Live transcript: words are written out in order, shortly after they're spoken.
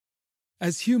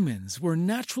As humans, we're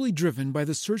naturally driven by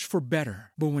the search for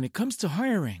better. But when it comes to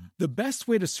hiring, the best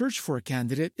way to search for a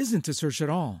candidate isn't to search at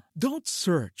all. Don't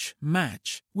search,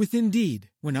 match with Indeed.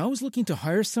 When I was looking to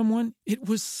hire someone, it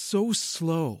was so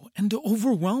slow and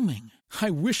overwhelming.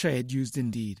 I wish I had used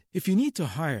Indeed. If you need to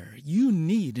hire, you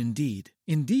need Indeed.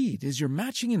 Indeed is your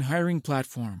matching and hiring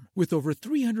platform with over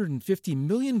 350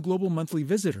 million global monthly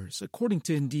visitors, according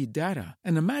to Indeed data,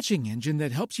 and a matching engine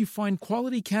that helps you find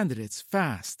quality candidates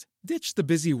fast. Ditch the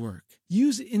busy work.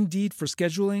 Use Indeed for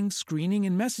scheduling, screening,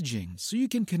 and messaging so you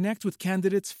can connect with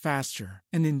candidates faster.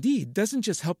 And Indeed doesn't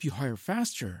just help you hire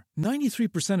faster.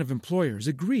 93% of employers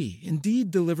agree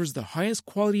Indeed delivers the highest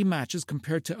quality matches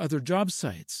compared to other job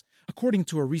sites, according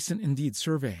to a recent Indeed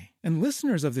survey. And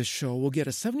listeners of this show will get a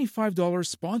 $75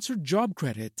 sponsored job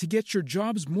credit to get your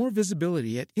jobs more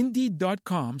visibility at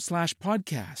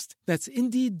Indeed.com/podcast. That's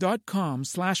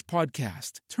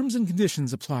Indeed.com/podcast. Terms and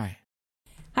conditions apply.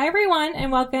 Hi, everyone,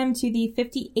 and welcome to the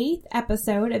 58th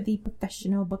episode of the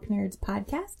Professional Book Nerds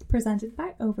podcast, presented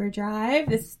by Overdrive.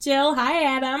 This is Jill. Hi,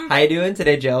 Adam. How you doing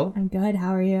today, Jill? I'm good.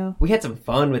 How are you? We had some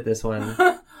fun with this one.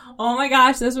 Oh my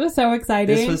gosh, this was so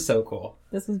exciting. This was so cool.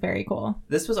 This was very cool.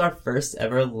 This was our first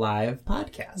ever live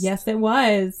podcast. Yes, it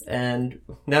was. And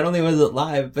not only was it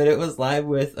live, but it was live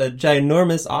with a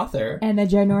ginormous author. And a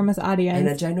ginormous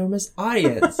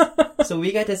audience. So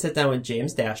we got to sit down with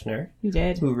James Dashner. You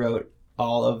did. Who wrote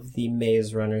all of the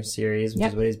Maze Runner series, which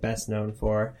is what he's best known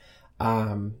for.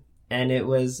 And it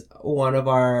was one of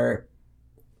our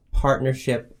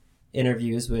partnership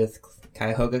interviews with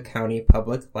Cuyahoga County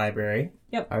Public Library.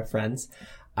 Yep. Our friends.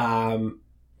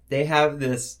 They have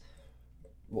this,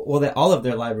 all of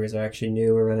their libraries are actually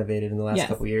new or renovated in the last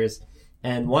couple years.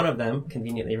 And one of them,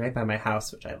 conveniently right by my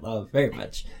house, which I love very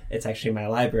much, it's actually my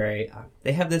library.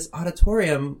 They have this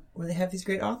auditorium where they have these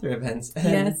great author events.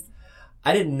 And yes.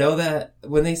 I didn't know that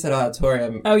when they said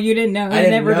auditorium. Oh, you didn't know?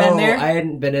 You'd never been there? I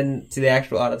hadn't been into the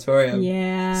actual auditorium.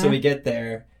 Yeah. So we get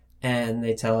there and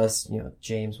they tell us,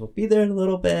 James will be there in a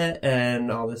little bit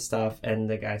and all this stuff. And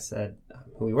the guy said,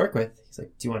 who we work with, he's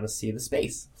like, do you want to see the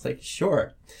space? It's like,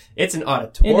 sure. It's an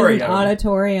auditorium. It is an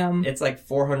auditorium. It's like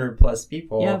 400 plus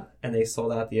people. Yep. And they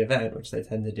sold out the event, which they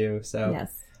tend to do. So,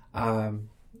 yes.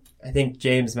 I think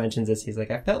James mentions this. He's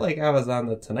like, I felt like I was on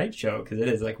the Tonight Show because it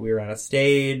is like we were on a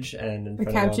stage and in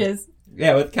front couches.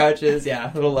 With couches.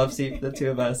 Yeah, little love seat for the two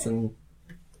of us, and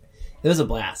it was a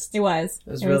blast. It was.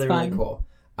 It was really cool.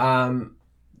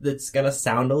 It's gonna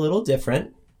sound a little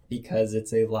different because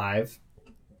it's a live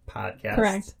podcast.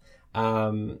 Correct.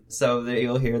 So that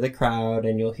you'll hear the crowd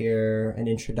and you'll hear an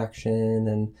introduction,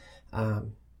 and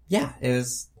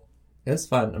it was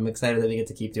fun. I'm excited that we get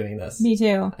to keep doing this. Me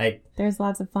too. There's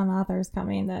lots of fun authors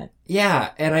coming that... Yeah,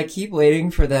 and I keep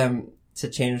waiting for them to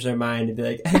change their mind and be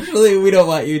like, actually, we don't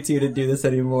want you two to do this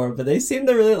anymore, but they seem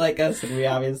to really like us, and we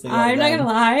obviously I'm not gonna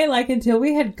lie, until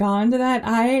we had gone to that,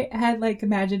 I had,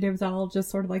 imagined it was all just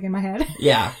sort of, in my head.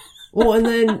 Yeah. Well, and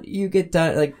then you get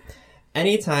done,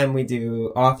 anytime we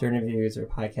do author interviews or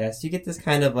podcasts, you get this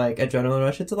kind of, adrenaline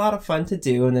rush. It's a lot of fun to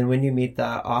do, and then when you meet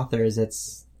the authors,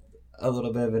 it's a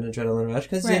little bit of an adrenaline rush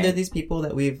because they're these people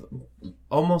that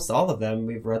almost all of them,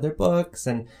 we've read their books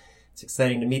and it's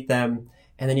exciting to meet them.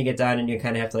 And then you get done and you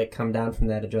kind of have to come down from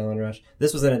that adrenaline rush.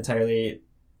 This was an entirely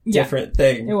different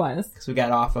thing. It was. Because we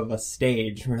got off of a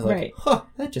stage and we're like,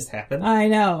 that just happened. I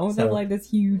know. So, this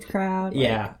huge crowd.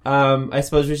 Yeah. I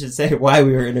suppose we should say why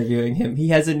we were interviewing him. He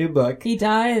has a new book. He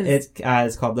does.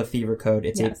 It's called The Fever Code.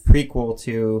 It's a prequel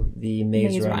to the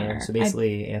Maze Runner. So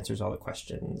basically answers all the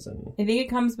questions. And I think it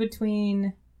comes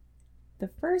between the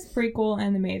first prequel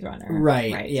and the Maze Runner.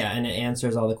 Right. Yeah, and it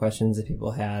answers all the questions that people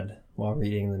had while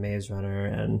reading the Maze Runner.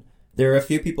 And there are a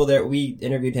few people there. We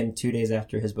interviewed him 2 days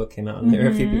after his book came out, and there are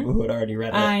a few people who had already read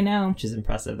it. I know. Which is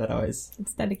impressive.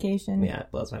 It's dedication. Yeah,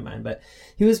 it blows my mind. But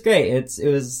he was great.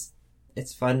 It's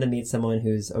fun to meet someone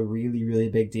who's a really, really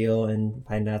big deal and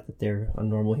find out that they're a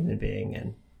normal human being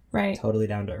and totally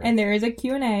down to earth. And there is a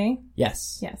Q&A.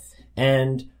 Yes.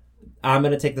 And I'm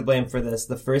going to take the blame for this.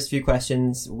 The first few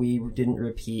questions, we didn't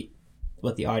repeat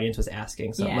what the audience was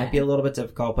asking, so it might be a little bit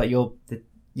difficult, but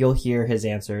you'll hear his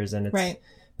answers, and it's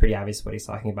pretty obvious what he's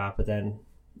talking about. But then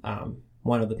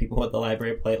one of the people at the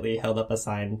library politely held up a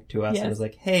sign to us and was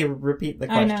like, hey, repeat the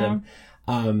question.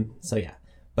 So yeah.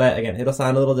 But again, it'll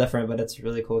sound a little different, but it's a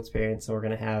really cool experience. So we're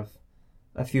going to have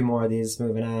a few more of these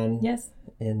moving on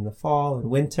in the fall and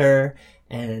winter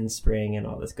and spring and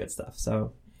all this good stuff.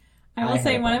 So I will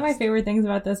say one of my favorite things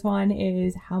about this one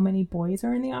is how many boys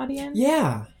are in the audience.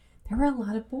 Yeah. There were a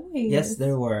lot of boys. Yes,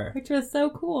 there were. Which was so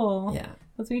cool. Yeah.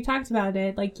 Because we talked about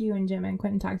it, you and Jim and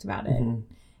Quentin talked about it.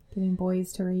 Getting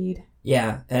boys to read.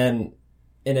 Yeah, and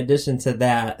in addition to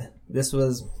that, this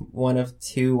was one of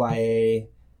 2 YA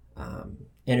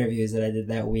interviews that I did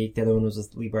that week. The other one was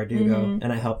with Lee Bardugo,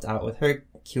 and I helped out with her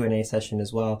Q&A session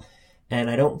as well. And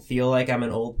I don't feel like I'm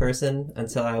an old person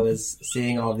until I was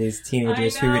seeing all these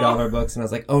teenagers who read all our books, and I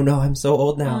was like, oh no, I'm so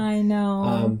old now. I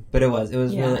know. But it was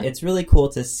really, it's really cool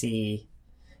to see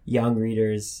young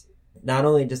readers, not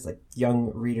only just like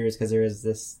young readers, because there is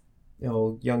this,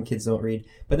 young kids don't read,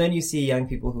 but then you see young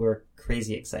people who are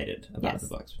crazy excited about the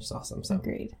books, which is awesome. So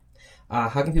agreed.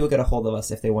 How can people get a hold of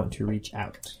us if they want to reach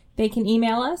out? They can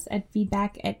email us at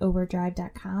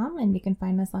feedback@overdrive.com, and you can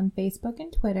find us on Facebook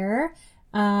and Twitter.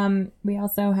 We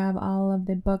also have all of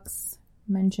the books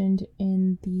mentioned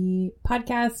in the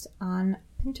podcast on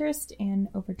Pinterest and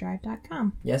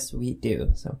overdrive.com. Yes, we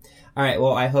do. So, all right.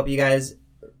 Well, I hope you guys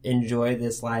enjoy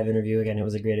this live interview. Again, it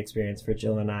was a great experience for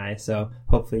Jill and I. So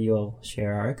hopefully you'll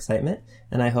share our excitement.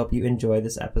 And I hope you enjoy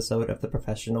this episode of the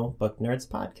Professional Book Nerds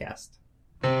Podcast.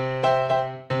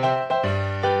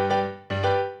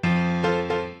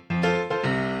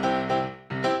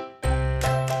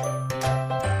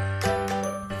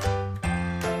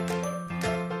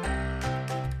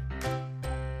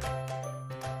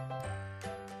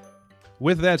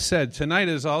 With that said, tonight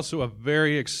is also a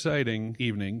very exciting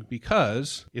evening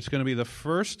because it's going to be the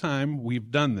first time we've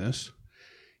done this.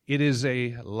 It is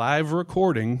a live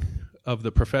recording of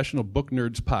the Professional Book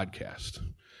Nerds podcast.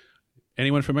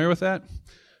 Anyone familiar with that?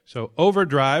 So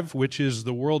Overdrive, which is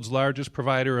the world's largest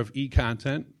provider of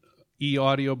e-content,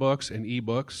 e-audiobooks, and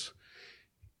e-books,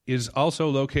 is also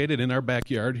located in our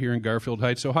backyard here in Garfield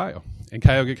Heights, Ohio. And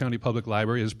Cuyahoga County Public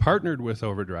Library is partnered with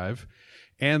Overdrive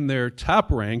and their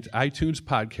top-ranked iTunes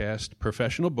podcast,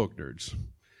 Professional Book Nerds.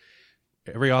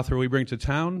 Every author we bring to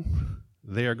town,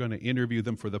 they are going to interview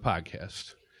them for the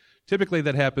podcast. Typically,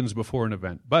 that happens before an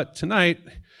event. But tonight,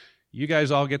 you guys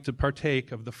all get to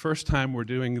partake of the first time we're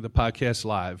doing the podcast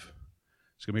live.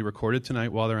 It's going to be recorded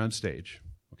tonight while they're on stage,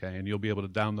 okay? And you'll be able to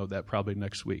download that probably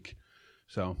next week.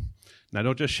 So, now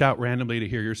don't just shout randomly to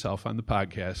hear yourself on the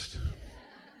podcast.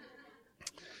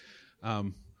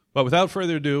 But without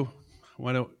further ado, I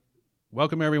want to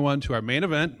welcome everyone to our main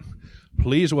event.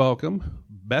 Please welcome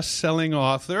best-selling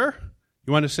author.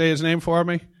 You want to say his name for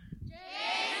me? James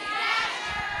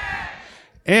Asher.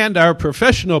 And our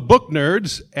professional book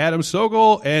nerds, Adam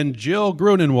Sogol and Jill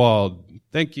Grunenwald.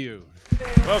 Thank you.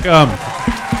 Welcome.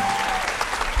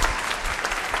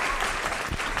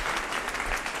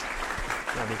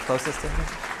 Want to be closest to him?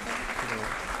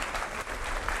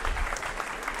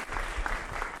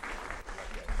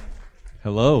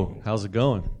 Hello, how's it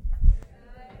going?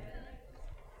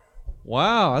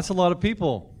 Wow, that's a lot of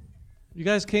people. You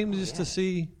guys came just to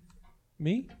see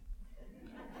me?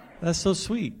 That's so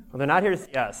sweet. Well, they're not here to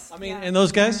see us. I mean, and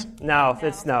those guys? No,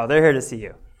 they're here to see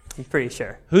you. I'm pretty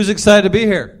sure. Who's excited to be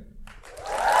here?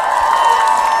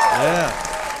 Yeah.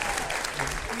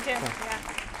 Me too, yeah.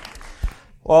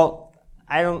 Well,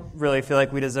 I don't really feel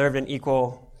like we deserved an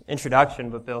equal introduction,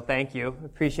 but Bill, thank you.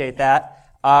 Appreciate that.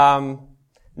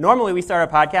 Normally, we start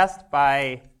a podcast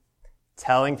by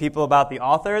telling people about the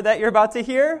author that you're about to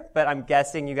hear, but I'm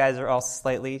guessing you guys are all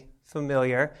slightly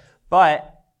familiar.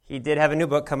 But he did have a new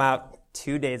book come out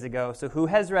 2 days ago. So who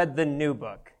has read the new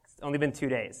book? It's only been 2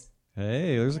 days.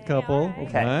 Hey, there's a couple.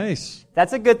 Okay. Nice.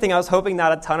 That's a good thing. I was hoping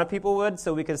not a ton of people would,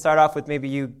 so we could start off with maybe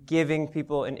you giving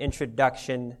people an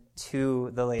introduction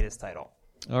to the latest title.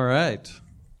 All right.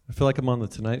 I feel like I'm on the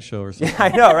Tonight Show or something. I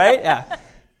know, right? Yeah.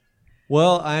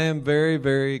 Well, I am very,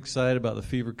 very excited about the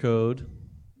Fever Code.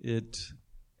 It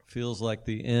feels like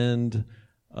the end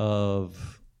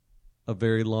of a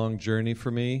very long journey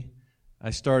for me.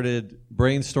 I started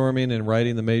brainstorming and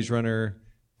writing the Maze Runner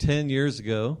 10 years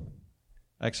ago,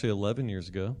 actually 11 years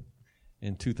ago,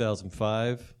 in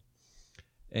 2005.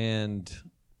 And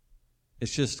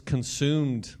it's just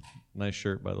consumed. Nice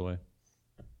shirt, by the way.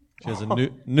 She has a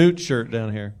Newt shirt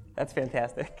down here. That's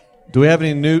fantastic. Do we have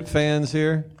any Newt fans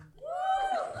here?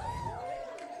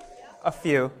 A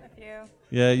few.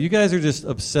 Yeah, you guys are just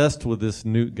obsessed with this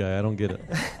Newt guy. I don't get it.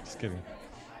 Just kidding.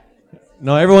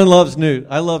 No, everyone loves Newt.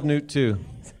 I love Newt too.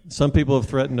 Some people have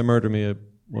threatened to murder me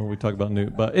when we talk about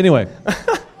Newt. But anyway,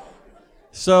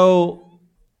 so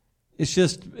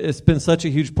it's been such a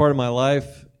huge part of my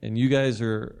life, and you guys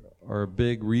are a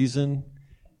big reason.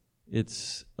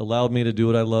 It's allowed me to do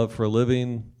what I love for a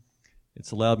living.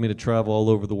 It's allowed me to travel all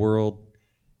over the world.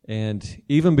 And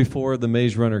even before The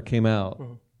Maze Runner came out,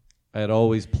 I had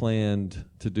always planned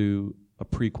to do a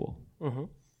prequel. Mm-hmm.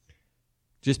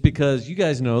 Just because you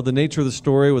guys know the nature of the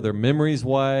story with their memories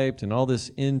wiped and all this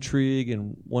intrigue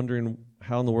and wondering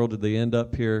how in the world did they end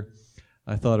up here,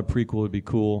 I thought a prequel would be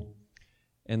cool.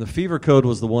 And the Fever Code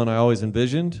was the one I always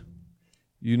envisioned.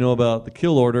 You know about the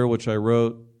Kill Order, which I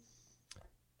wrote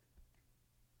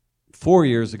 4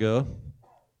 years ago.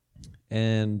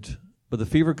 But the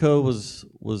Fever Code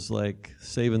was like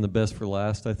saving the best for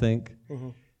last, I think. Mm-hmm.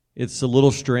 It's a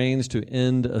little strange to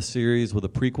end a series with a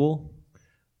prequel,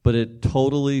 but it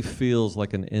totally feels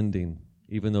like an ending,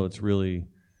 even though it's really,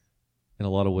 in a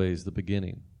lot of ways, the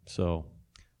beginning. So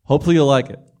hopefully you'll like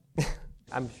it.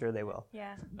 I'm sure they will.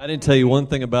 Yeah. I didn't tell you one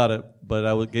thing about it, but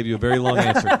I gave you a very long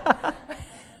answer. That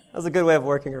was a good way of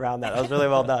working around that. That was really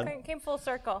well done. Came full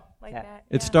circle like that.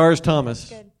 It stars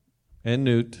Thomas and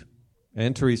Newt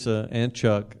and Teresa and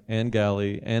Chuck and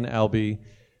Gally and Albie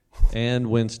and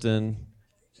Winston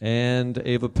and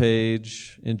Ava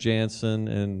Page and Jansen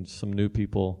and some new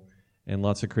people, and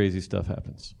lots of crazy stuff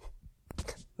happens.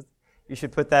 You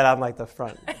should put that on like the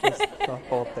front, just the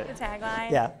whole thing. The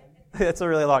tagline? Yeah. It's a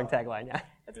really long tagline, yeah.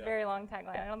 It's a very long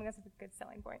tagline. I don't think that's a good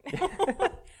selling point.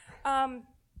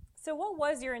 So what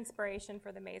was your inspiration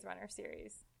for the Maze Runner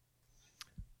series?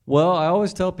 Well, I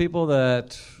always tell people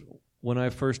that when I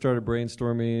first started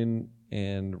brainstorming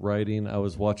and writing, I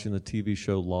was watching the TV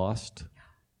show Lost.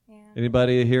 Yeah.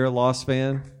 Anybody here a Lost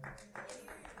fan?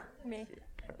 Me.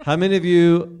 How many of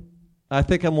you, I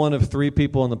think I'm one of 3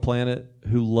 people on the planet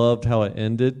who loved how it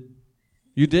ended.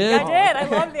 You did? I did. I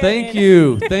loved it. Thank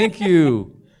you. Thank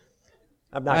you.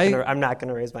 I'm not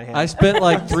gonna raise my hand. I spent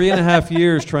like 3.5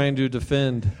 years trying to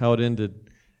defend how it ended,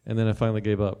 and then I finally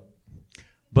gave up.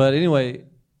 But anyway,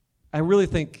 I really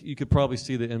think you could probably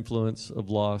see the influence of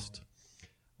Lost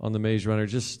on the Maze Runner.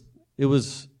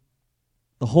 The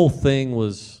whole thing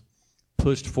was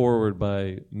pushed forward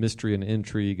by mystery and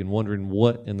intrigue and wondering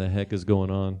what in the heck is going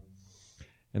on.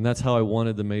 And that's how I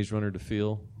wanted the Maze Runner to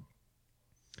feel.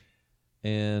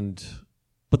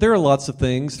 But there are lots of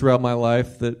things throughout my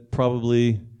life that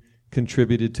probably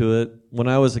contributed to it. When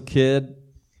I was a kid,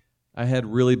 I had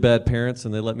really bad parents,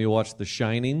 and they let me watch The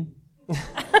Shining.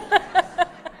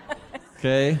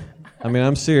 Okay? I mean,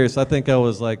 I'm serious. I think I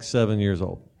was like 7 years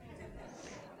old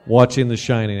watching The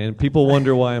Shining, and people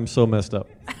wonder why I'm so messed up.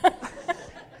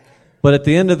 But at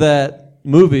the end of that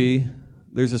movie,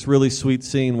 there's this really sweet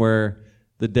scene where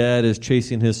the dad is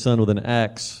chasing his son with an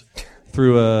axe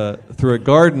through a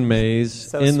garden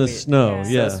maze in the snow.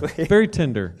 Yeah, so very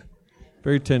tender,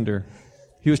 very tender.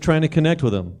 He was trying to connect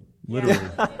with him, literally,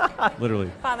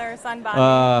 literally. Father-son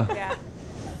bonding. Yeah.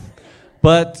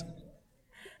 But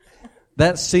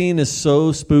that scene is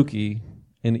so spooky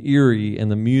and eerie,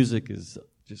 and the music is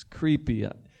just creepy,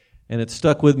 and it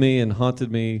stuck with me and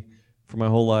haunted me for my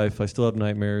whole life. I still have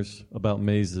nightmares about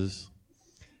mazes,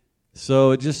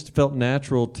 so it just felt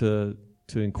natural to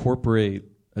incorporate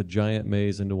a giant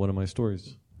maze into one of my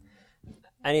stories.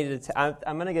 I'm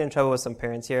going to get in trouble with some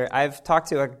parents here. I've talked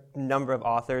to a number of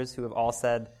authors who have all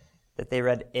said that they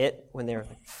read It when they were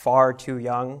far too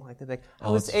young. Like they're like, I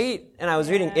was 8 and I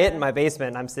was reading It in my basement,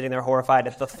 and I'm sitting there horrified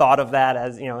at the thought of that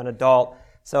as an adult.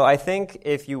 So I think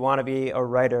if you want to be a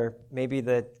writer, maybe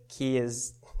the key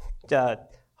is to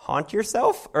haunt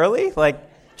yourself early, like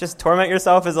just torment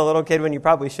yourself as a little kid when you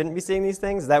probably shouldn't be seeing these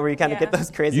things. Is that where you kind of get those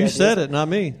crazy ideas? You said it, not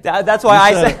me. That's why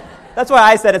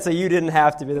I said it, so you didn't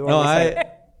have to be the one to say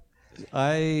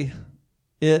it.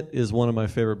 It is one of my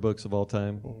favorite books of all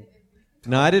time.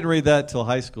 Now, I didn't read that till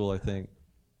high school, I think.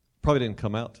 Probably didn't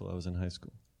come out till I was in high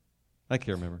school. I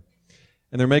can't remember.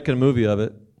 And they're making a movie of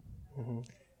it. Mm-hmm.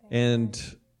 And,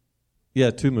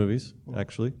 2 movies,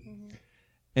 actually. Mm-hmm.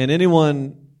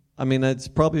 And that's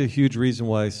probably a huge reason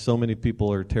why so many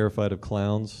people are terrified of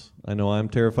clowns. I know I'm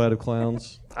terrified of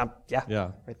clowns.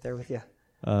 Yeah. Right there with you.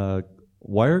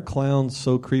 Why are clowns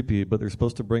so creepy, but they're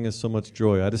supposed to bring us so much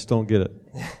joy? I just don't get it.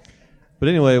 But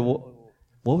anyway, what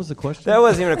was the question? That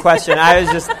wasn't even a question. I was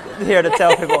just here to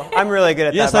tell people I'm really good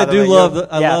at that. Yes, I do love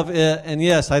it, and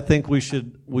yes, I think we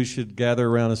should gather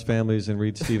around as families and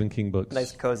read Stephen King books.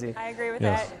 Nice, cozy. I agree with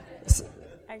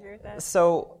that.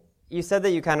 So you said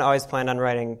that you kind of always planned on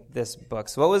writing this book.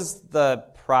 So what was the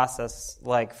process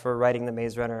like for writing The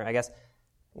Maze Runner? I guess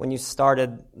when you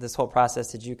started this whole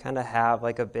process, did you kind of have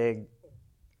like a big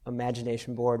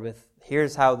imagination board with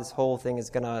here's how this whole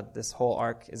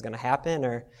arc is gonna happen,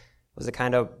 or was it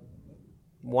kind of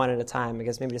one at a time? I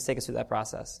guess maybe just take us through that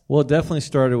process. Well, it definitely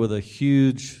started with a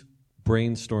huge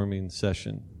brainstorming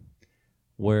session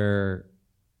where,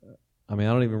 I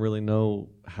don't even really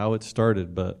know how it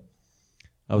started, but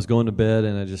I was going to bed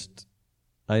and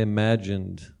I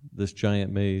imagined this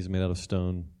giant maze made out of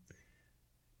stone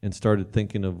and started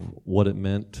thinking of what it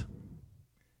meant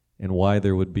and why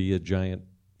there would be a giant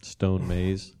stone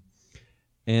maze.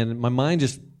 And my mind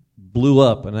just blew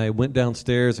up, and I went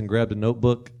downstairs and grabbed a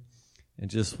notebook and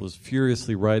just was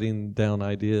furiously writing down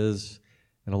ideas.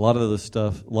 And a lot of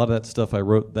that stuff I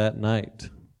wrote that night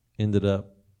ended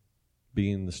up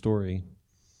being the story.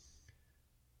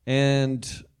 And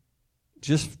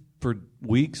just for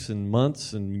weeks and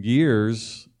months and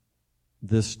years,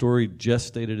 this story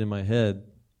gestated in my head.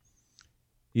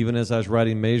 Even as I was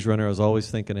writing Maze Runner, I was always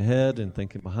thinking ahead and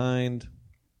thinking behind.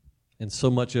 And so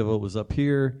much of it was up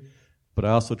here, but I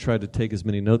also tried to take as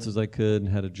many notes as I could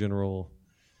and had a general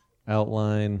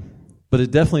outline. But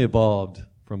it definitely evolved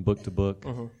from book to book.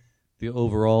 Mm-hmm. The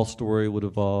overall story would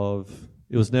evolve.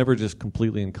 It was never just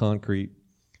completely in concrete,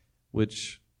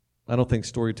 which I don't think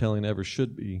storytelling ever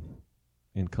should be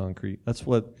in concrete. That's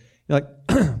what, like,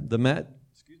 the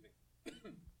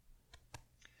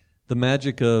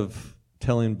magic of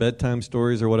telling bedtime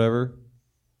stories or whatever.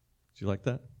 Did you like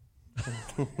that?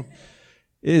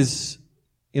 Is,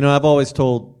 I've always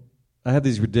told, I have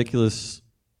this ridiculous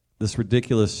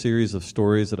series of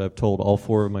stories that I've told all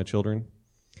 4 of my children.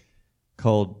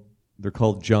 They're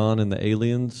called John and the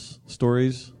Aliens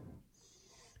stories,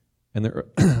 and they're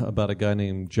about a guy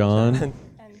named John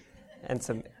and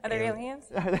some other aliens.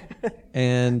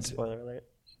 And spoiler alert.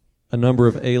 A number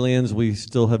of aliens. We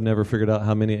still have never figured out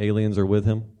how many aliens are with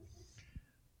him.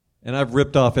 And I've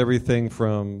ripped off everything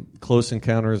from Close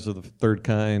Encounters of the Third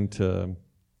Kind to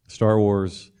Star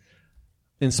Wars.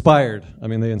 Inspired. I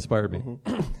mean, they inspired me.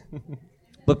 Mm-hmm.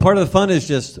 But part of the fun is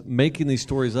just making these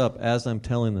stories up as I'm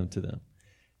telling them to them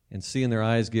and seeing their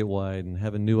eyes get wide and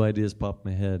having new ideas pop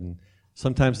in my head. And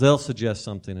sometimes they'll suggest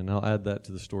something and I'll add that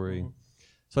to the story. Mm-hmm.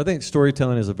 So I think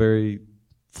storytelling is a very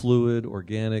fluid,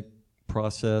 organic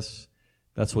process.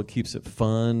 That's what keeps it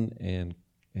fun and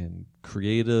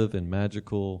creative and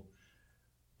magical.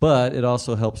 But it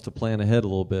also helps to plan ahead a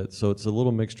little bit. So it's a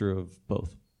little mixture of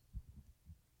both.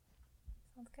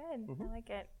 Sounds good. Mm-hmm. I like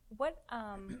it.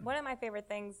 One of my favorite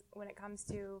things when it comes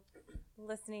to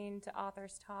listening to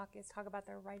authors talk is talk about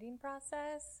their writing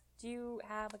process. Do you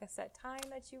have like a set time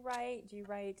that you write? Do you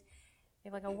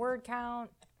have like a word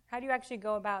count? How do you actually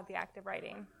go about the act of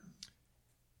writing?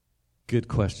 Good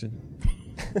question.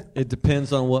 It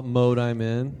depends on what mode I'm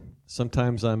in.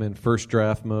 Sometimes I'm in first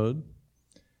draft mode.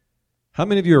 How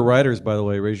many of you are writers, by the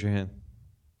way? Raise your hand.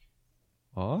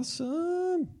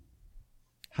 Awesome.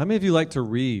 How many of you like to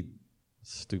read?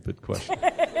 Stupid question.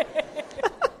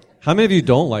 How many of you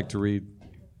don't like to read?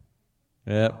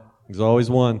 Yep, there's always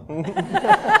one.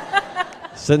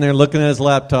 Sitting there looking at his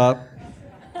laptop,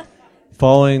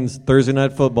 following Thursday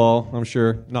Night Football, I'm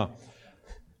sure. No.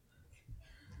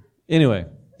 Anyway,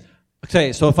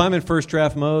 okay, so if I'm in first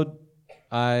draft mode,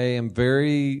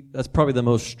 that's probably the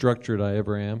most structured I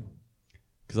ever am,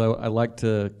 because I like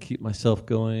to keep myself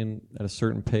going at a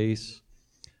certain pace.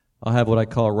 I'll have what I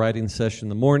call a writing session in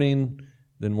the morning,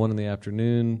 then one in the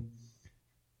afternoon.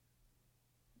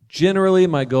 Generally,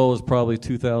 my goal is probably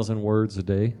 2,000 words a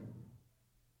day,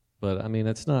 but I mean,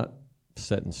 it's not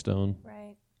set in stone.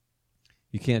 Right.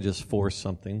 You can't just force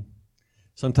something.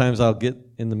 Sometimes I'll get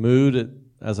in the mood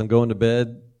as I'm going to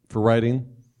bed for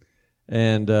writing,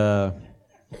 and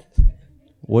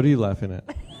what are you laughing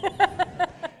at?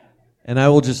 And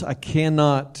I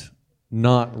cannot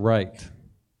not write.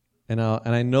 And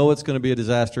I know it's going to be a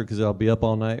disaster because I'll be up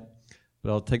all night, but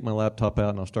I'll take my laptop out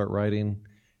and I'll start writing,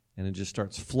 and it just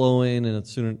starts flowing, and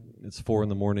it's 4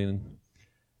 a.m.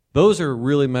 Those are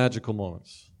really magical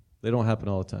moments. They don't happen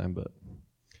all the time, but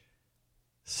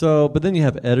then you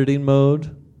have editing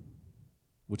mode,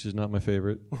 which is not my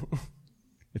favorite.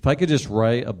 If I could just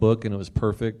write a book and it was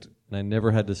perfect and I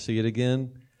never had to see it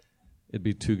again, it'd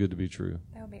be too good to be true.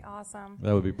 That would be awesome.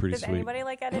 That would be pretty sweet. Does anybody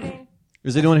like editing?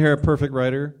 Is anyone here a perfect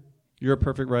writer? You're a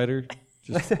perfect writer?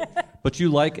 But you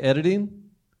like editing?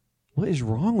 What is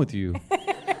wrong with you?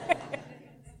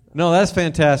 No, that's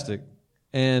fantastic.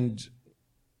 And,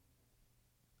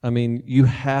 I mean, you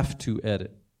have to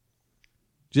edit.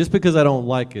 Just because I don't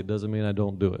like it doesn't mean I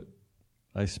don't do it.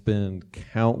 I spend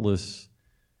countless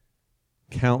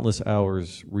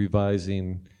hours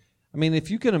revising. I mean,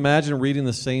 if you can imagine reading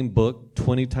the same book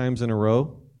 20 times in a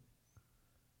row,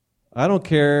 I don't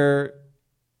care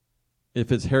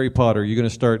if it's Harry Potter, you're going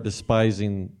to start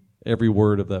despising every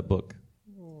word of that book.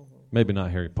 Maybe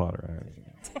not Harry Potter.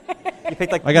 You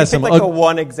picked like a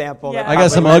one example. Yeah. I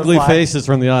got some ugly faces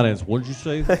from the audience. What did you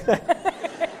say?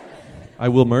 I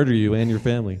will murder you and your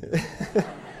family.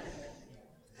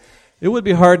 It would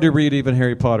be hard to read even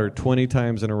Harry Potter 20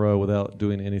 times in a row without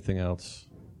doing anything else.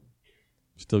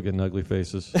 Still getting ugly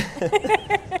faces.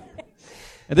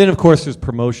 And then, of course, there's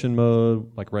promotion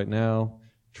mode, like right now,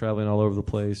 traveling all over the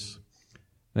place.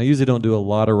 And I usually don't do a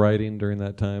lot of writing during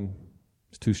that time.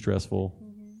 It's too stressful.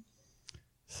 Mm-hmm.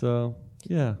 So,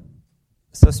 yeah.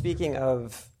 So speaking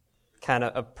of kind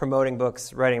of promoting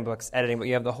books, writing books, editing, but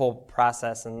you have the whole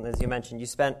process, and as you mentioned, you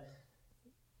spent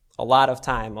a lot of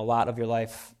time, a lot of your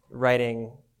life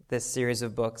writing this series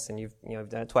of books, and you've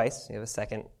done it twice. You have a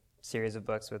second series of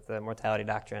books with the Mortality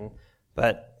Doctrine,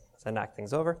 but as I knock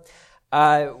things over,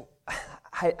 how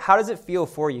does it feel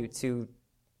for you to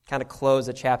kind of close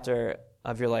a chapter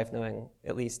of your life knowing,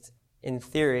 at least in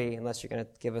theory, unless you're going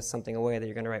to give us something away, that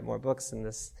you're going to write more books in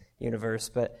this universe,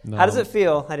 but no. How does it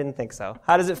feel? I didn't think so.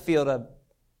 How does it feel to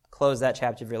close that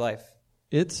chapter of your life?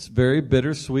 It's very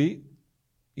bittersweet.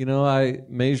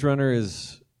 Maze Runner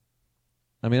is,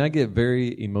 I get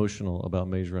very emotional about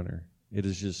Maze Runner. It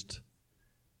is just,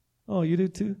 oh, you do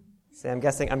too? See, I'm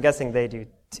guessing they do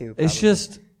too. Probably. It's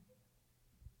just,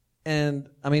 and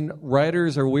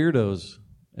writers are weirdos,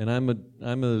 and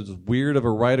I'm as weird of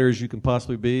a writer as you can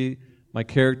possibly be. My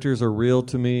characters are real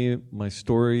to me. My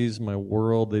stories, my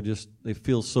world, they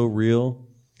feel so real.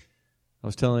 I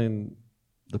was telling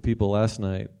the people last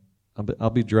night, I'll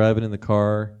be driving in the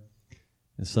car,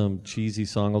 and some cheesy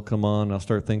song will come on, and I'll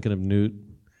start thinking of Newt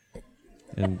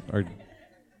and our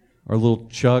little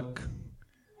Chuck,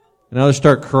 and I'll just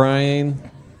start crying,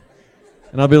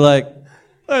 and I'll be like,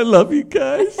 I love you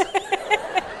guys.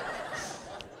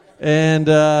 And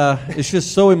it's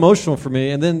just so emotional for me.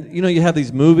 And then, you have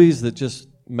these movies that just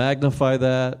magnify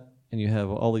that, and you have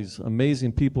all these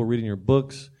amazing people reading your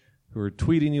books who are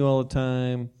tweeting you all the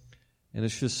time, and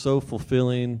it's just so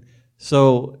fulfilling.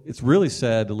 So it's really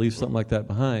sad to leave something like that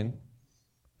behind.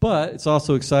 But it's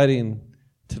also exciting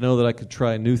to know that I could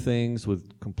try new things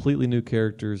with completely new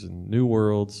characters and new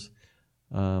worlds.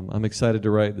 I'm excited to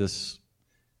write this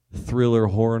thriller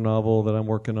horror novel that I'm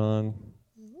working on.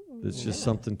 It's just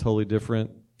something totally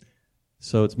different.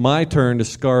 So it's my turn to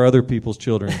scar other people's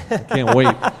children. I can't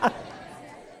wait.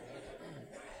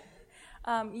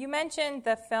 You mentioned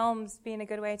the films being a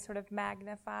good way to sort of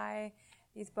magnify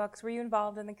these books. Were you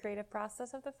involved in the creative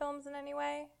process of the films in any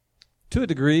way? To a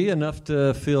degree, enough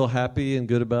to feel happy and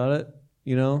good about it.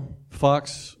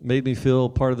 Fox made me feel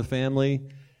part of the family.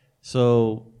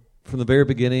 So from the very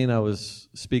beginning, I was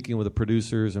speaking with the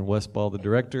producers and Wes Ball, the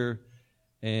director,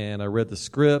 and I read the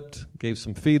script, gave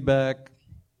some feedback.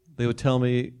 They would tell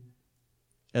me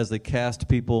as they cast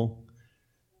people.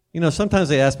 Sometimes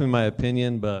they ask me my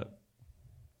opinion, but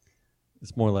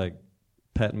it's more like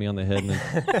patting me on the head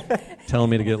and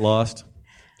telling me to get lost.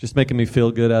 Just making me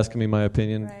feel good, asking me my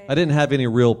opinion. Right. I didn't have any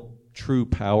real true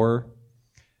power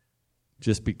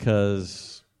just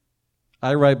because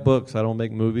I write books. I don't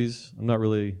make movies. I'm not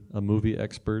really a movie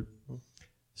expert.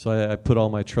 So I put all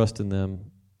my trust in them.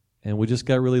 And we just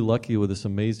got really lucky with this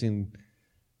amazing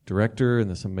director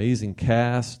and this amazing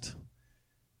cast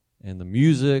and the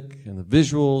music and the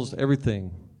visuals,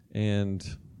 everything. And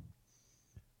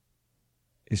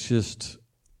it's just,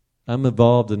 I'm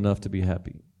involved enough to be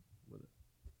happy with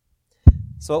it.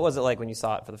 So what was it like when you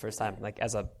saw it for the first time, like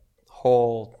as a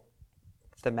whole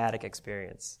thematic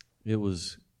experience? It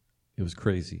was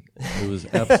crazy. It was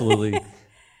absolutely,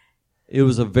 it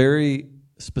was a very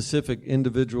specific,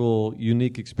 individual,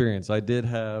 unique experience. I did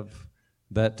have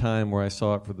that time where I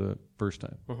saw it for the first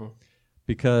time. Mm-hmm.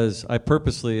 Because I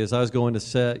purposely, as I was going to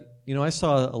set, I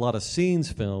saw a lot of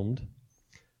scenes filmed.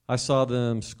 I saw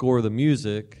them score the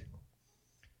music,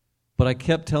 but I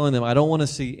kept telling them, I don't want to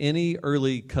see any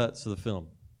early cuts of the film.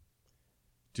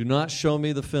 Do not show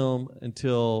me the film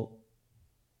until,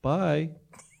 bye.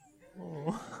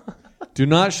 Do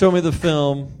not show me the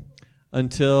film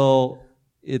until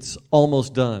it's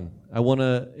almost done. I want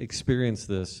to experience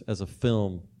this as a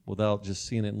film without just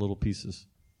seeing it in little pieces.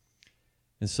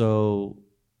 And so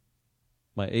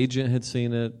my agent had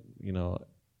seen it.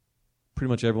 Pretty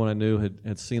much everyone I knew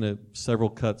had seen it, several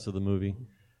cuts of the movie.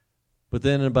 But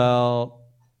then about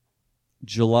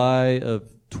July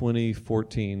of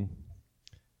 2014,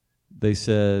 they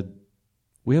said,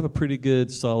 we have a pretty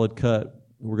good, solid cut.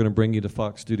 We're going to bring you to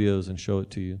Fox Studios and show it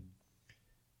to you.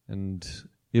 And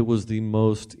it was the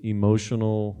most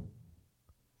emotional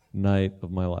night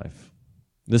of my life.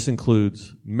 This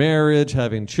includes marriage,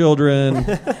 having children,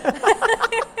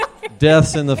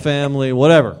 deaths in the family,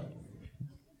 whatever.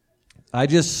 I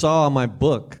just saw my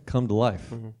book come to life.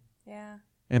 Mm-hmm. Yeah.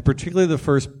 And particularly the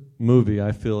first movie,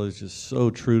 I feel, is just so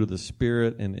true to the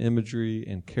spirit and imagery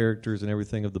and characters and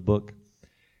everything of the book.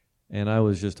 And I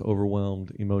was just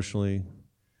overwhelmed emotionally.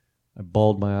 I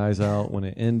bawled my eyes out when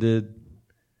it ended.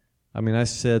 I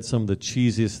said some of the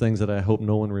cheesiest things that I hope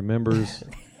no one remembers.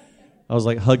 I was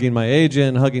like hugging my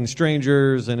agent, hugging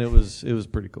strangers, and it was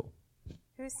pretty cool.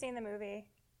 Who's seen the movie?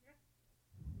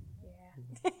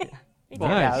 Yeah.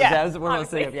 Nice. That was one of those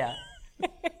things, yeah.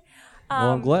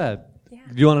 Well, I'm glad. Yeah.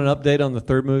 Do you want an update on the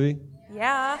third movie?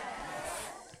 Yeah.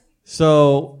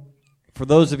 So, for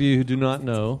those of you who do not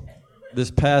know,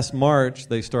 this past March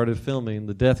they started filming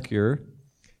The Death Cure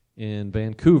in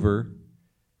Vancouver,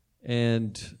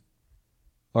 and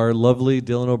our lovely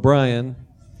Dylan O'Brien,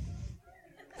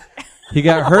 he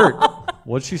got hurt.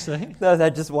 What'd she say? No, they're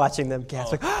just watching them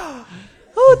gasp. Like,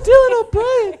 Oh, Dylan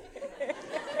O'Brien.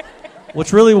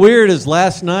 What's really weird is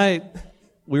last night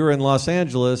we were in Los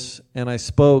Angeles and I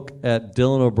spoke at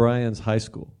Dylan O'Brien's high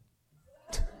school.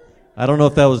 I don't know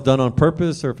if that was done on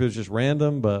purpose or if it was just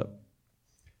random, but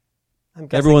I'm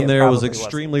guessing everyone it there was probably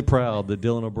extremely proud that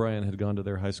Dylan O'Brien had gone to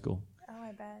their high school. Oh,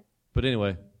 I bet. But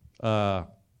anyway,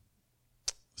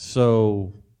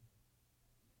 so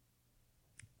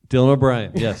Dylan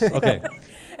O'Brien, yes, okay.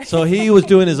 So he was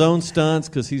doing his own stunts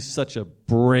because he's such a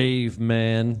brave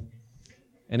man,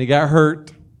 and he got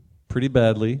hurt pretty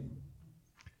badly.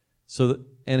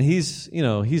 And he's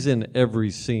in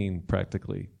every scene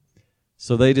practically.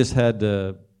 So they just had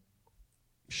to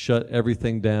shut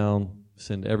everything down,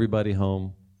 send everybody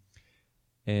home,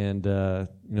 and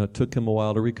it took him a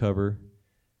while to recover.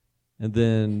 And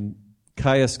then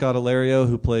Kaya Scodelario,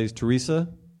 who plays Teresa,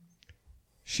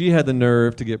 she had the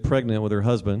nerve to get pregnant with her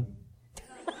husband.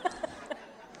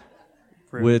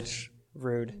 Rude. Which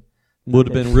Rude. would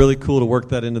have been really cool to work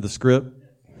that into the script.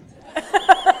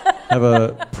 Have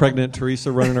a pregnant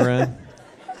Teresa running around.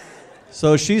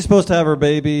 So she's supposed to have her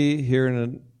baby here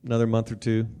in another month or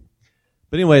two.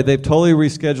 But anyway, they've totally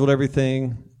rescheduled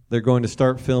everything. They're going to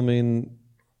start filming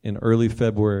in early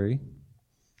February,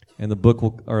 and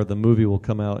the movie will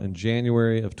come out in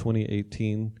January of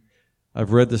 2018.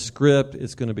 I've read the script.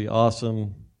 It's going to be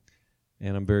awesome,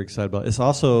 and I'm very excited about it. It's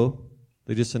also,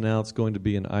 they just announced, going to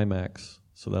be in IMAX,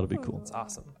 so that'll be cool. That's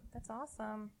awesome. That's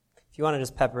awesome. If you want to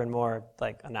just pepper in more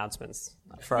announcements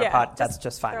for our Yeah, pod, that's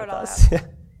just fine throw with it all us.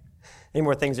 Any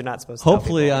more things you're not supposed to tell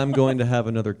Hopefully, people? I'm going to have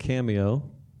another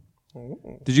cameo.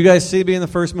 Did you guys see me in the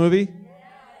first movie?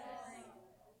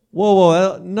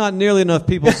 Whoa, not nearly enough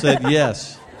people said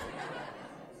yes.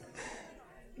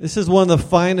 This is one of the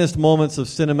finest moments of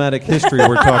cinematic history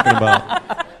we're talking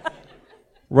about.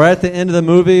 Right at the end of the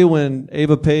movie, when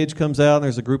Ava Page comes out and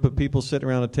there's a group of people sitting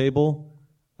around a table,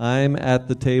 I'm at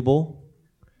the table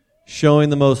showing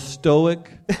the most stoic,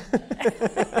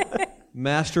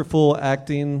 masterful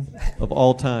acting of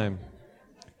all time.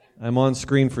 I'm on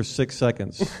screen for 6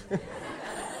 seconds.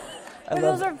 But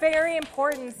those are very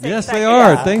important 6 seconds. Yes, they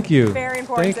are. Yeah. Thank you. Very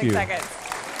important Thank 6 you. seconds.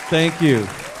 Thank you.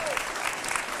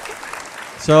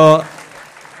 So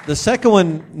the second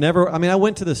one I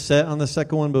went to the set on the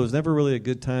second one, but it was never really a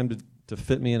good time to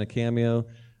fit me in a cameo.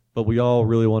 But we all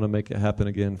really want to make it happen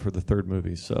again for the third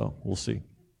movie, so we'll see.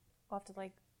 We'll have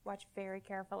to watch very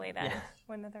carefully then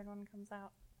when the third one comes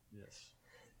out. Yes.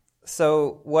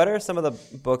 So what are some of the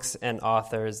books and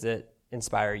authors that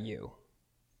inspire you?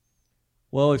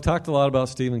 Well, we've talked a lot about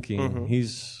Stephen King. Mm-hmm.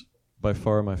 He's by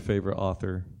far my favorite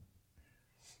author.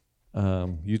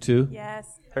 You too? Yes.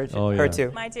 Her too. Oh, yeah. Her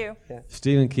too. Mine too. Yeah.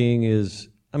 Stephen King is,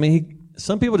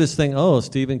 some people just think,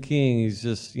 Stephen King, he's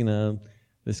just,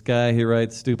 this guy, he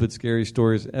writes stupid, scary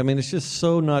stories. It's just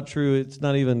so not true. It's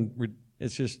not even,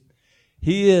 it's just,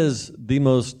 he is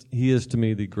to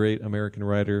me the great American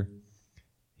writer.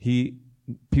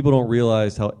 People don't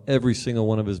realize how every single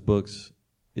one of his books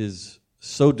is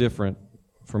so different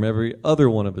from every other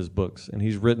one of his books. And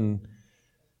he's written,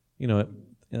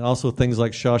 and also things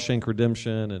like Shawshank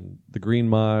Redemption and The Green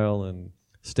Mile and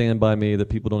Stand By Me that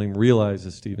people don't even realize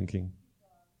is Stephen King.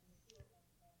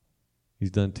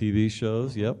 He's done TV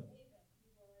shows, yep.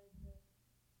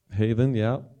 Haven,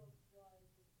 yeah.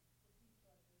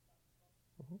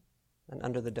 And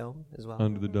Under the Dome as well.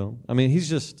 Under the Dome. He's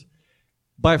just,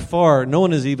 by far, no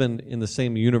one is even in the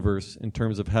same universe in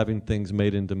terms of having things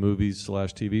made into movies /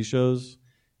 TV shows.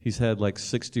 He's had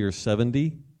 60 or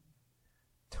 70.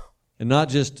 And not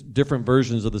just different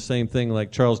versions of the same thing,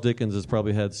 like Charles Dickens has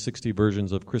probably had 60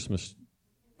 versions of Christmas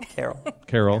Carol. I was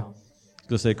going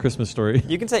to say Christmas Story.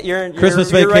 You can say you're Christmas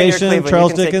Vacation, right near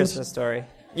Charles Dickens. Christmas Story.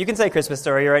 You can say Christmas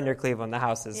Story. You're right near Cleveland. The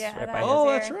house is right by Oh,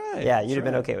 here. That's right. Yeah, you'd have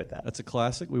been okay with that. That's a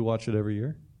classic. We watch it every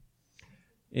year.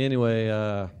 Anyway,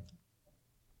 so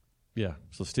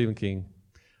Stephen King.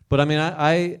 But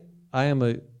I am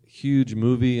a huge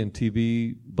movie and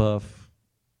TV buff.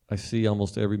 I see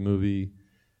almost every movie.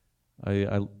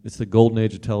 It's the golden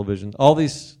age of television. All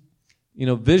these,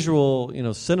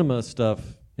 visual, cinema stuff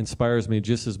inspires me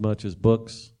just as much as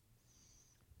books.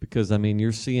 Because,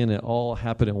 you're seeing it all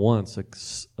happen at once.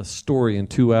 A story in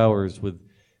 2 hours with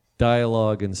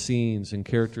dialogue and scenes and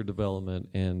character development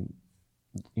and,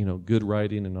 good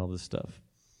writing and all this stuff.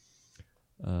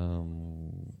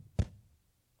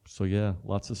 So yeah,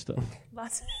 lots of stuff.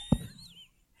 Lots.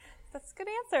 That's a good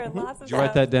answer. Lots of Did stuff. you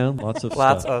write that down? Lots of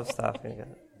Lots stuff. of stuff. Yeah.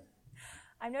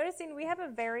 I'm noticing we have a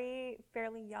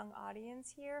fairly young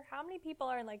audience here. How many people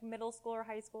are in like middle school or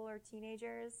high school or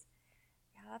teenagers?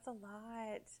 Yeah, that's a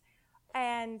lot.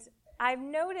 And I've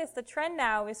noticed the trend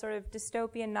now is sort of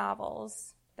dystopian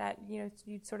novels that, you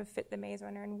sort of fit the Maze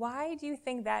Runner. And why do you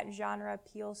think that genre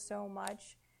appeals so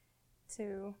much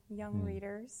to young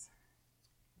readers?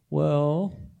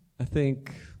 Well, I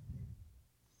think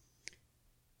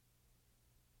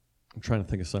I'm trying to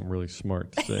think of something really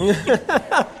smart to say.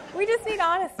 We just need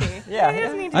honesty. Yeah. We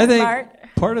just need to I be think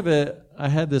smart. part of it, I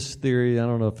had this theory, I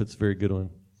don't know if it's a very good one,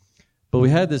 but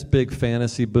we had this big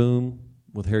fantasy boom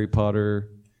with Harry Potter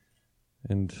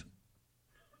and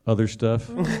other stuff.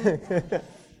 And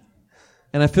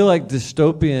I feel like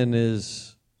dystopian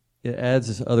it adds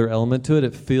this other element to it.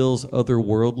 It feels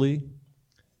otherworldly,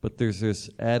 but there's this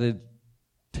added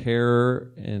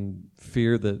terror and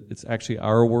fear that it's actually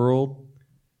our world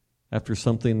after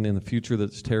something in the future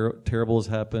that's terrible has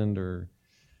happened, or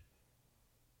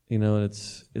and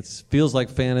it feels like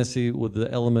fantasy with the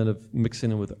element of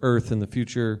mixing it with Earth in the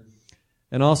future.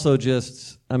 And also there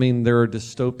are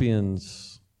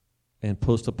dystopians and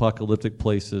post-apocalyptic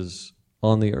places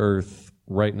on the Earth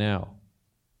right now.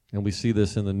 And we see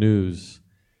this in the news.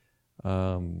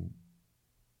 And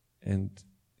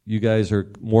you guys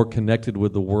are more connected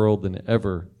with the world than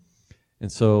ever.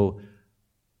 And so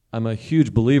I'm a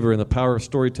huge believer in the power of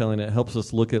storytelling. It helps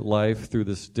us look at life through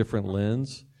this different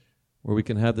lens, where we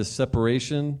can have this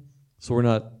separation so we're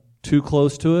not too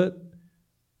close to it,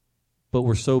 but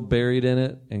we're so buried in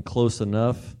it and close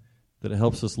enough that it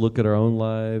helps us look at our own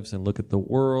lives and look at the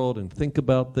world and think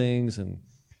about things and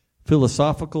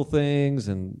philosophical things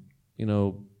and,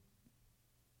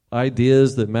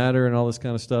 ideas that matter and all this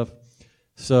kind of stuff.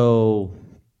 So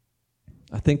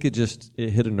I think it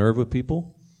hit a nerve with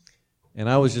people. And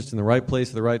I was just in the right place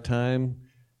at the right time.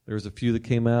 There was a few that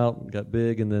came out and got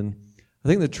big, and then I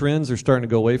think the trends are starting to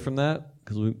go away from that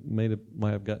because we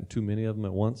might have gotten too many of them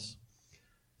at once.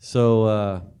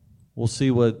 So we'll see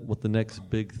what the next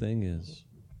big thing is.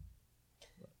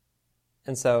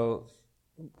 And so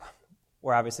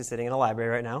we're obviously sitting in a library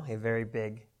right now, a very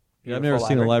big, Yeah, I've never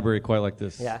seen a library quite like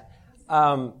this. Yeah.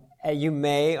 You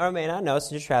may or may not know,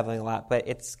 since you're traveling a lot, but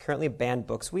it's currently Banned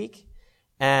Books Week.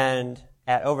 And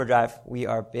at Overdrive, we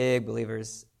are big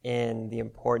believers in the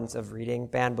importance of reading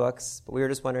banned books. But we were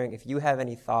just wondering if you have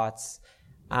any thoughts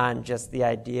on just the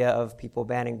idea of people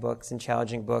banning books and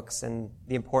challenging books and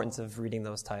the importance of reading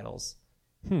those titles.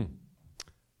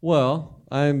 Well,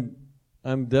 I'm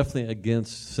definitely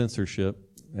against censorship.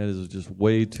 That is just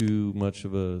way too much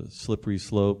of a slippery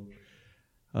slope.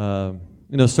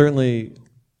 Certainly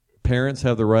parents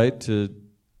have the right to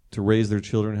raise their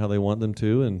children how they want them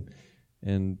to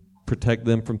and protect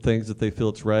them from things that they feel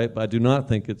it's right. But I do not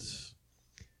think it's,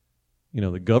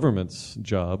 the government's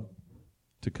job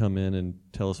to come in and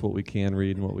tell us what we can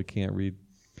read and what we can't read.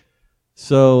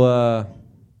 So,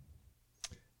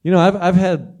 I've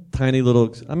had tiny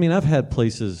little, I've had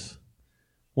places.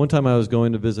 One time I was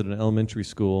going to visit an elementary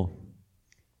school.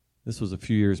 This was a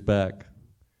few years back.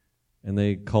 And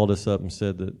they called us up and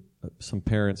said that some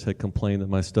parents had complained that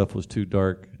my stuff was too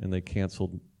dark, and they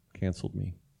canceled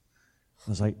me. I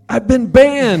was like, I've been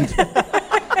banned!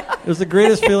 It was the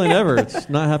greatest feeling ever. It's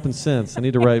not happened since. I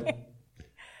need to write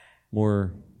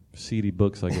more seedy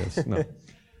books, I guess.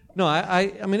 No,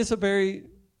 I mean, it's a very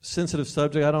sensitive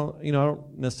subject. I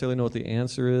don't necessarily know what the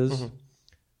answer is. Mm-hmm.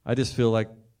 I just feel like,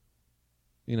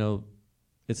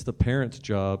 it's the parent's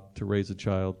job to raise a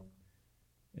child.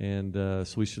 And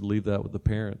so we should leave that with the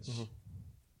parents. Mm-hmm.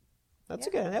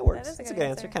 That works. That's a good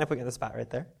answer. Kind of put you on the spot right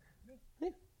there. Yeah.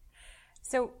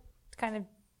 So kind of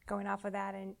going off of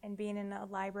that and being in a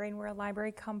library, and we're a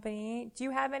library company, do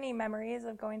you have any memories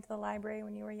of going to the library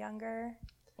when you were younger?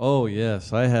 Oh,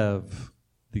 yes. I have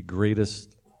the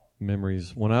greatest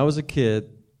memories. When I was a kid,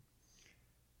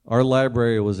 our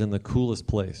library was in the coolest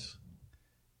place.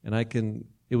 And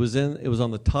it was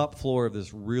on the top floor of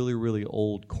this really, really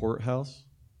old courthouse.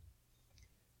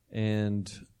 And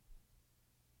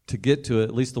to get to it,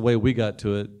 at least the way we got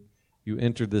to it, you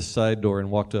entered this side door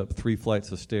and walked up 3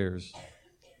 flights of stairs,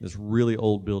 this really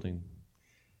old building.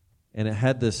 And it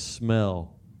had this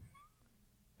smell.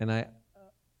 And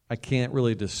I can't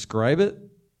really describe it,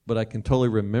 but I can totally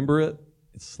remember it.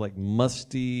 It's like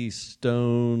musty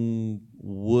stone,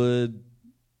 wood,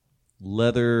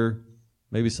 leather,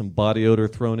 maybe some body odor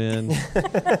thrown in.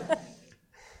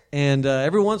 And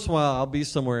every once in a while, I'll be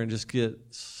somewhere and just get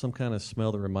some kind of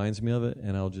smell that reminds me of it,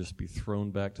 and I'll just be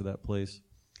thrown back to that place.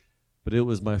 But it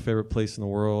was my favorite place in the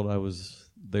world. I was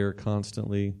there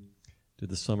constantly. Did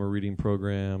the summer reading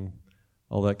program,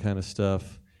 all that kind of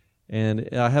stuff. And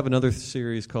I have another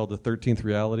series called The 13th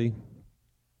Reality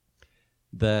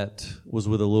that was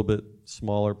with a little bit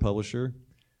smaller publisher,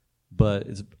 but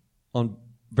it's on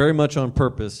very much on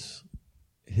purpose.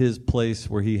 His place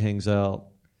where he hangs out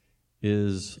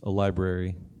is a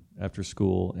library after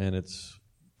school, and it's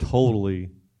totally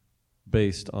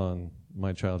based on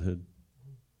my childhood.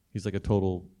 He's like a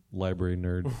total library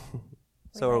nerd.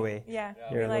 So are we. Yeah,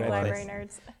 You're we in the like right library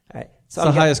place. nerds. All right. It's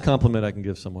the highest compliment I can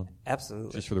give someone,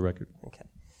 Absolutely. just for the record. Okay.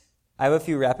 I have a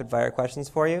few rapid fire questions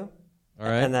for you. All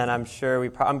right. And then I'm sure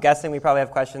I'm guessing we probably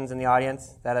have questions in the audience.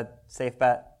 Is that a safe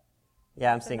bet?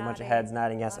 Yeah, I'm seeing a bunch of heads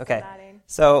nodding yes. Okay.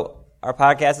 So our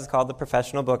podcast is called The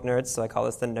Professional Book Nerds, so I call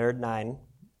this the Nerd 9.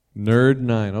 Nerd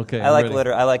 9, okay. I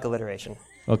like alliteration.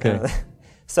 Okay.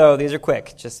 So these are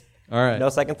quick, just all right. No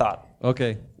second thought.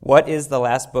 Okay. What is the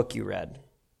last book you read?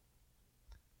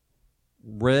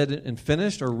 Read and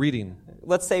finished or reading?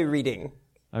 Let's say reading.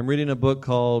 I'm reading a book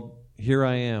called Here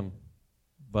I Am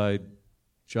by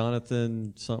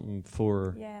Jonathan something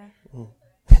for. Yeah.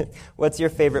 What's your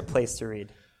favorite place to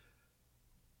read?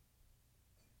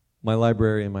 My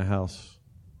library in my house.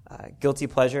 Guilty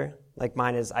pleasure? Like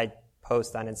mine is I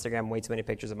post on Instagram way too many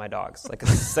pictures of my dogs.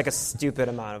 It's like a stupid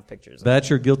amount of pictures. That's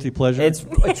your guilty pleasure? It's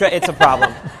a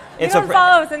problem. You don't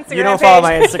follow his Instagram You don't page. follow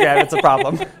my Instagram. It's a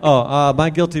problem. My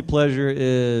guilty pleasure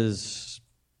is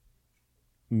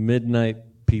midnight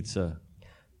pizza.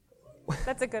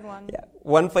 That's a good one. Yeah.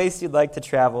 One place you'd like to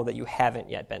travel that you haven't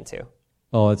yet been to?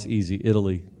 Oh, it's easy.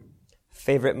 Italy.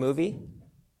 Favorite movie?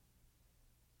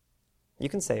 You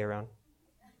can say your own.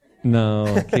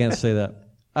 No, can't say that.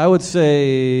 I would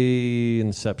say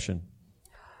Inception.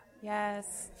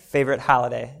 Yes. Favorite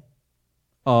holiday?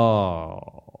 Oh,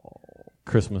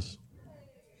 Christmas.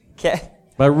 Okay.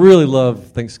 But I really love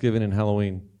Thanksgiving and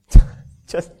Halloween.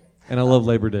 And I love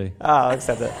Labor Day. Oh, I'll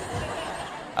accept it.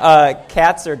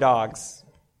 Cats or dogs?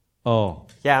 Oh.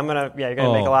 Yeah, you're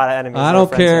gonna make a lot of enemies. I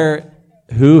don't care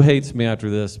who hates me after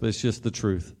this, but it's just the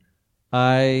truth.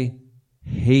 I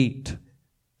hate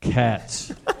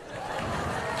cats.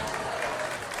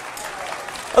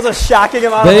 That was a shocking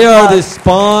amount They of are the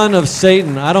spawn of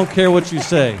Satan. I don't care what you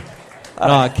say.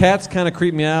 Cats kind of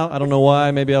creep me out. I don't know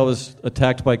why. Maybe I was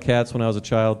attacked by cats when I was a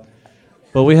child.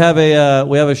 But we have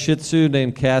a Shih Tzu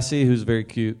named Cassie who's very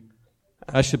cute.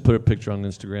 I should put a picture on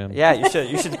Instagram. Yeah, you should.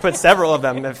 You should put several of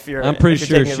them if you're. I'm pretty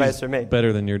sure taking advice she's from me.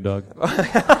 better than your dog. Well,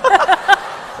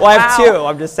 I have two.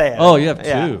 I'm just saying. Oh, you have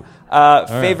two.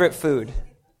 Favorite food?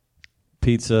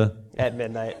 Pizza. At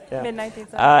midnight. Yeah. Midnight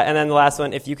pizza. And then the last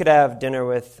one, if you could have dinner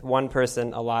with one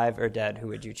person, alive or dead, who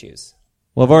would you choose?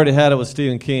 Well, I've already had it with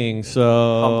Stephen King,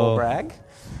 so... Humble brag.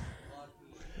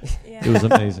 Yeah. It was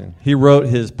amazing. He wrote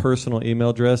his personal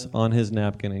email address on his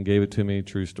napkin and gave it to me.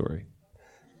 True story.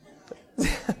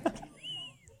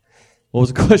 What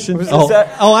was the question?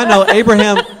 I know.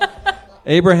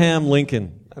 Abraham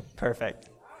Lincoln. Perfect.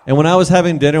 And when I was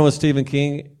having dinner with Stephen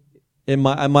King, I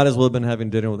might as well have been having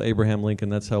dinner with Abraham Lincoln.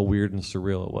 That's how weird and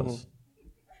surreal it was.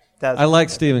 I like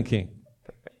Stephen King.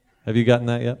 Perfect. Have you gotten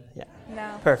that yet? Yeah.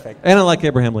 No. Perfect. And I like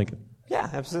Abraham Lincoln. Yeah,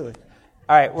 absolutely.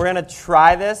 All right, we're going to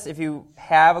try this. If you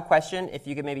have a question, if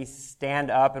you could maybe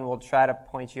stand up and we'll try to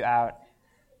point you out.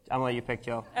 I'm going to let you pick,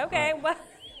 Joe. Okay, well,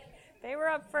 they were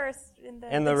up first.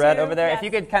 In the red two, over there. yes. If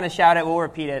you could kind of shout it, we'll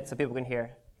repeat it so people can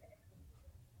hear.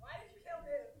 Why did you kill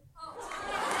him?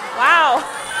 Wow.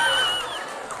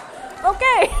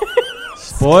 Okay.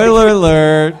 Spoiler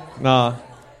alert. Nah.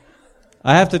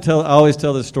 I always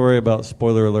tell this story about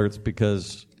spoiler alerts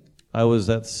because I was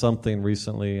at something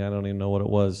recently, I don't even know what it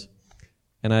was,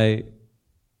 and I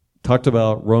talked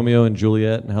about Romeo and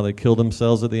Juliet and how they killed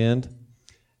themselves at the end.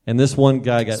 And this one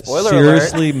guy got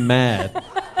seriously mad.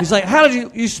 He's like, how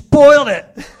did you spoiled it?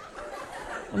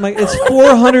 I'm like, it's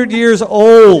 400 years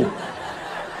old.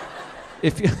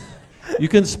 If you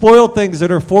can spoil things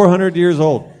that are 400 years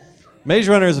old. Maze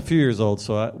Runner is a few years old,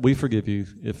 so we forgive you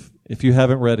if you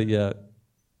haven't read it yet.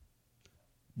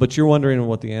 But you're wondering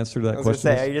what the answer to that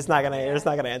question is? You're just not gonna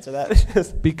answer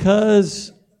that.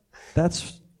 Because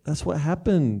that's what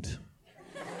happened.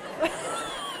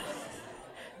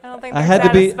 I don't think they're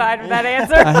satisfied with that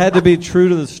answer. I had to be true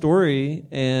to the story,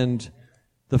 and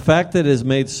the fact that it has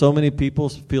made so many people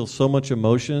feel so much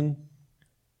emotion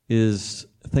is,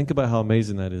 think about how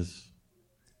amazing that is.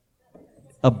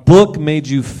 A book made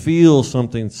you feel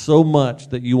something so much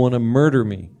that you want to murder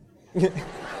me.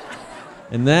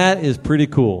 And that is pretty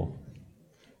cool.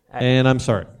 And I'm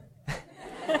sorry.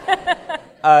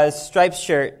 Striped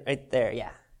shirt right there, yeah.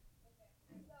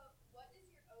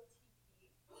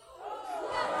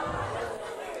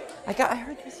 I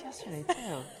heard this yesterday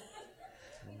too.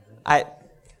 I'm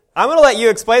going to let you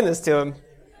explain this to him.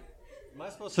 Am I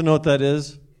supposed to know what that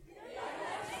is?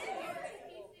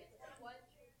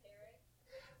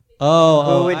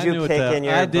 Who would you pick in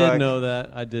your book?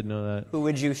 I did know that. Who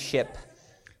would you ship?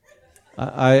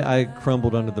 I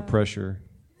crumbled under the pressure.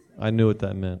 I knew what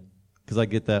that meant because I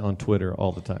get that on Twitter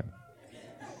all the time.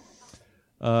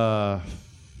 My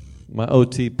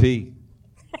OTP.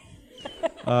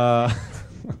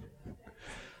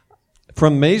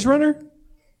 From Maze Runner?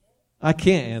 I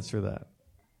can't answer that.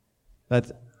 I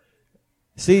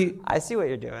see what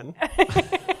you're doing.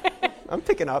 I'm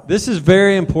picking up. This is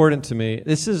very important to me.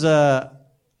 This is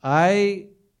I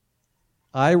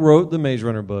wrote the Maze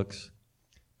Runner books,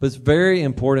 but it's very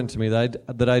important to me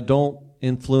that I don't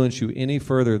influence you any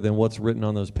further than what's written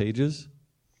on those pages,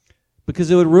 because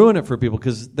it would ruin it for people.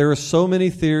 Because there are so many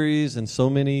theories and so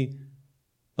many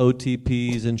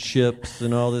OTPs and ships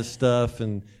and all this stuff,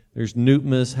 and there's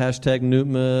Newtmas,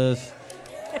 #Newtmas.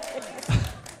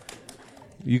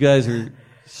 You guys are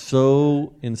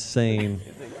so insane.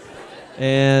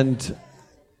 And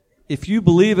if you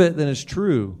believe it, then it's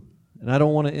true. And I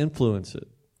don't want to influence it.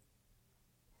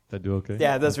 Did I do okay?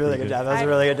 Yeah, that's really good job. That was a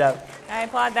really good job. I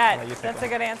applaud that. That's a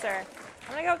good answer.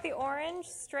 I'm going to go with the orange,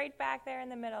 straight back there in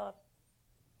the middle.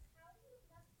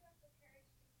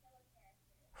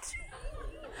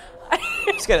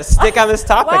 Just got to stick on this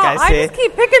topic, wow, I see. I just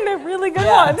keep picking the really good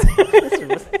ones.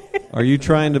 Are you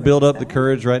trying to build up the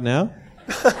courage right now?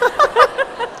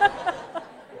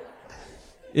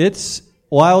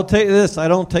 I'll take this. I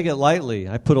don't take it lightly.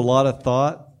 I put a lot of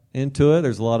thought into it.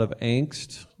 There's a lot of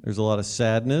angst. There's a lot of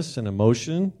sadness and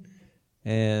emotion.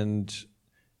 And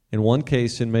in one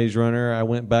case in Maze Runner, I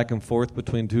went back and forth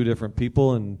between two different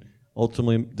people and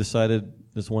ultimately decided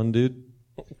this one dude,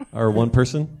 or one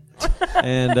person.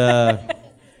 And I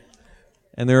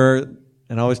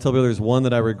always tell people there's one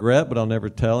that I regret, but I'll never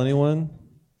tell anyone.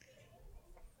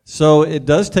 So it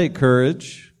does take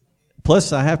courage.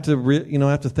 Plus, I have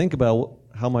to think about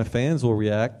how my fans will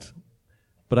react.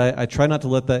 But I try not to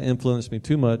let that influence me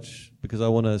too much because I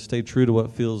want to stay true to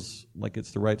what feels like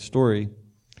it's the right story.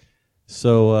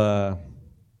 So,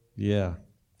 yeah,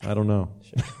 I don't know.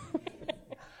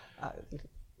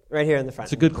 Right here in the front.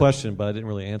 It's a good question, but I didn't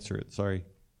really answer it. Sorry.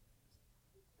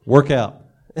 Work out.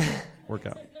 Work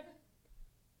out.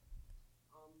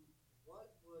 What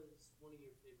was one of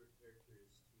your favorite characters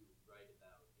to write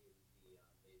about in the Maze Runner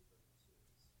series?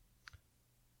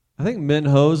 I think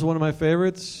Minho is one of my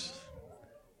favorites.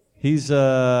 He's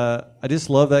I just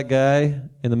love that guy.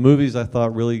 In the movies, I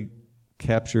thought really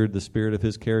captured the spirit of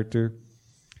his character.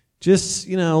 Just,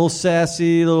 a little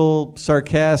sassy, a little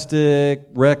sarcastic,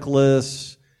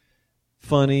 reckless,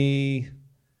 funny,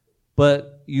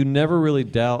 but you never really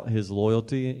doubt his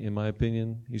loyalty, in my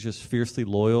opinion. He's just fiercely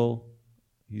loyal.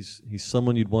 He's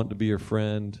someone you'd want to be your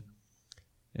friend,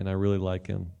 and I really like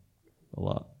him a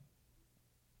lot.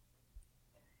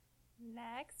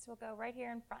 Next, we'll go right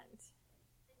here in front.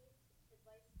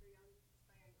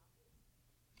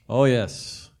 Oh,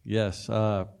 yes.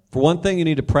 For one thing, you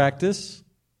need to practice.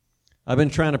 I've been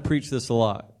trying to preach this a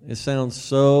lot. It sounds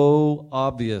so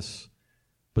obvious,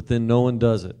 but then no one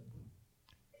does it.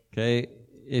 Okay?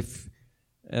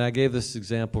 And I gave this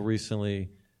example recently.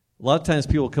 A lot of times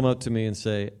people come up to me and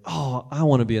say, "Oh, I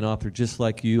want to be an author just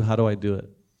like you. How do I do it?"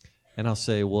 And I'll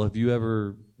say, "Well, have you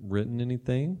ever written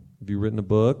anything? Have you written a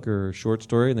book or a short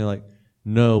story?" And they're like,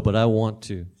 "No, but I want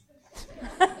to."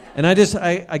 And I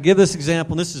give this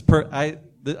example, and this is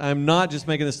I'm not just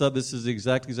making this up. This is the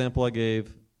exact example I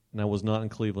gave, and I was not in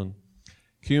Cleveland.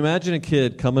 Can you imagine a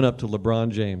kid coming up to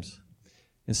LeBron James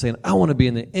and saying, "I want to be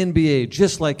in the NBA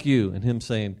just like you," and him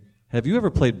saying, "Have you ever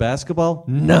played basketball?"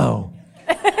 "No."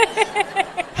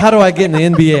 "How do I get in the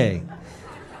NBA?"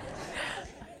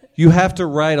 You have to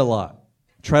write a lot.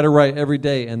 Try to write every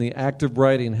day, and the act of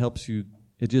writing helps you.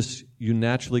 You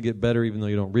naturally get better even though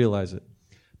you don't realize it.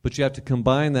 But you have to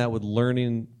combine that with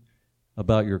learning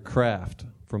about your craft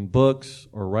from books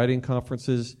or writing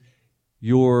conferences.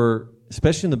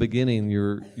 Especially in the beginning,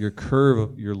 your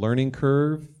learning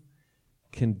curve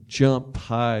can jump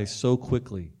high so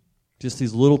quickly. Just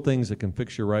these little things that can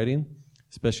fix your writing,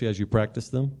 especially as you practice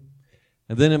them.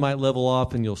 And then it might level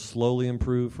off and you'll slowly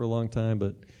improve for a long time,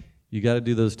 but you got to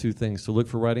do those two things. So look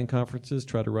for writing conferences,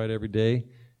 try to write every day,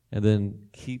 and then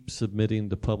keep submitting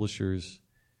to publishers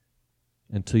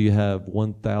until you have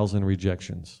 1,000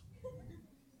 rejections.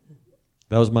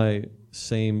 That was my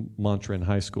same mantra in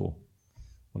high school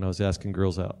when I was asking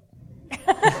girls out.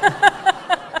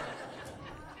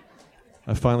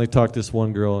 I finally talked this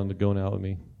one girl into going out with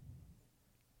me.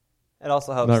 It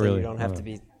also helps Not that really. you don't have to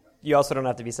be you also don't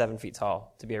have to be 7 feet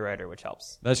tall to be a writer, which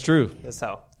helps. That's true.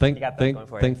 So you got that going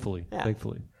for you. Thankfully. Yeah.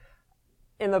 Thankfully.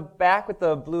 In the back with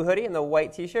the blue hoodie and the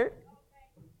white T-shirt.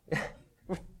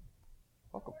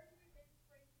 Welcome.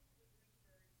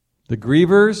 The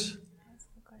Grievers.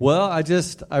 Well,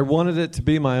 I wanted it to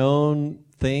be my own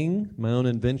thing, my own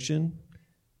invention,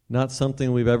 not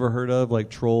something we've ever heard of, like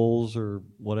trolls or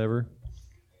whatever.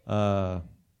 And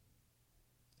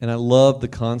I love the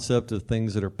concept of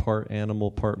things that are part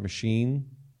animal, part machine.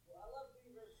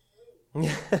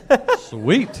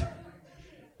 Sweet.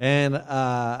 And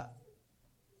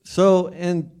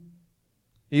and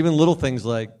even little things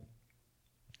like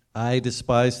I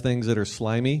despise things that are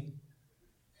slimy.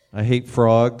 I hate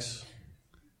frogs,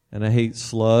 and I hate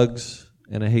slugs,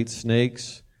 and I hate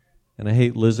snakes, and I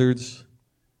hate lizards.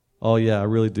 Oh, yeah, I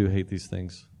really do hate these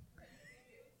things.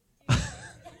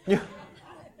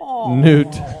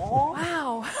 Newt.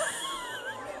 Wow.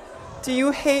 Do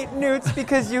you hate newts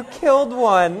because you killed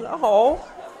one? Oh.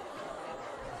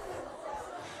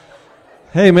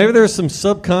 Hey, maybe there's some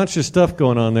subconscious stuff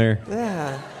going on there.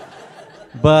 Yeah.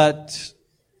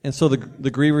 And so the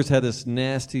Grievers had this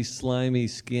nasty, slimy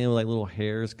skin with like little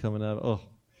hairs coming out. Oh,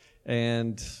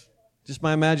 and just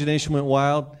my imagination went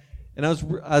wild. And I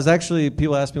was actually,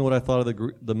 people asked me what I thought of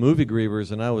the movie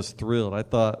Grievers, and I was thrilled. I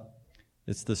thought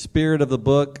it's the spirit of the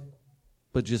book,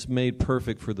 but just made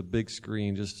perfect for the big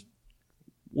screen. Just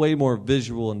way more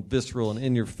visual and visceral and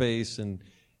in your face and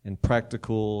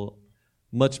practical.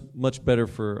 Much better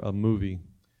for a movie.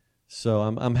 So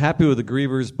I'm happy with the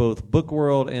Grievers, both book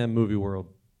world and movie world.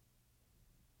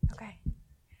 Okay.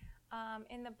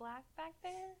 In the black back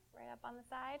there, right up on the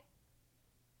side.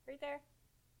 Right there.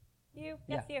 You.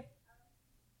 Yes, you.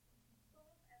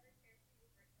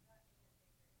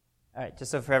 All right,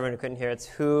 just so for everyone who couldn't hear, it's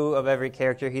who of every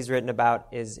character he's written about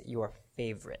is your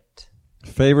favorite?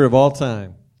 Favorite of all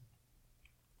time?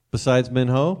 Besides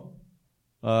Min-Ho?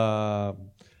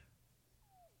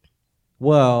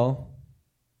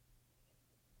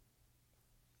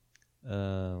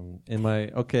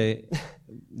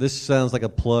 This sounds like a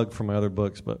plug for my other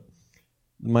books, but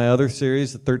my other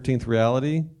series, The 13th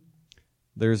Reality,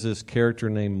 there's this character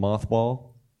named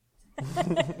Mothball.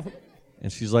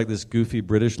 And she's like this goofy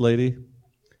British lady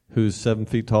who's 7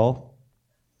 feet tall.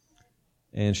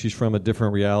 And she's from a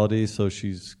different reality, so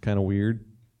she's kind of weird.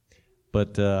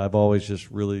 But I've always just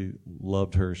really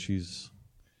loved her.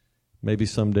 Maybe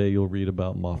someday you'll read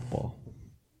about Mothball.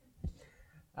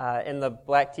 In the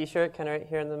black T-shirt, kind of right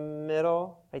here in the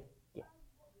middle. Yeah.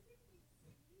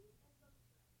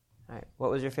 All right.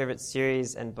 What was your favorite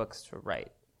series and books to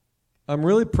write? I'm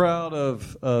really proud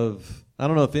of I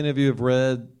don't know if any of you have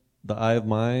read the Eye of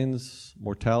Minds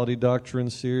Mortality Doctrine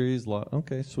series.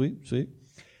 Okay, sweet.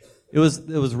 It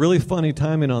was really funny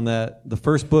timing on that. The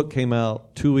first book came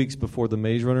out 2 weeks before the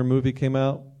Maze Runner movie came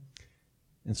out.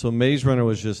 And so Maze Runner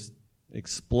was just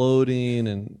exploding,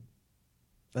 and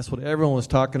that's what everyone was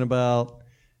talking about.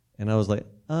 And I was like,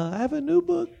 I have a new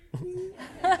book.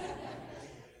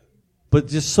 But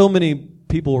just so many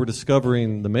people were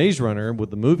discovering the Maze Runner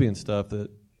with the movie and stuff that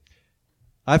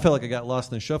I felt like I got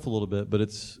lost in the shuffle a little bit, but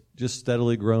it's just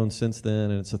steadily grown since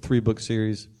then, and it's a 3-book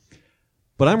series.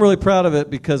 But I'm really proud of it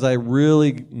because I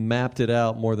really mapped it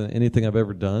out more than anything I've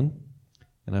ever done.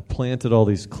 And I planted all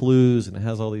these clues, and it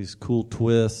has all these cool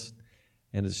twists.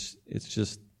 And it's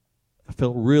just, I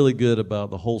felt really good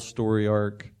about the whole story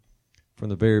arc from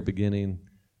the very beginning.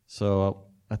 So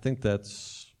I think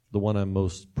that's the one I'm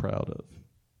most proud of.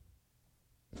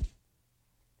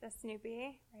 The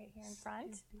Snoopy right here in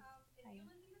front.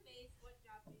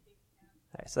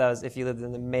 All right, so that was if you lived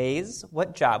in the maze,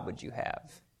 what job would you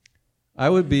have? I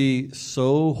would be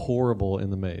so horrible in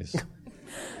the maze.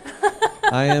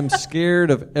 I am scared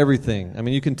of everything. I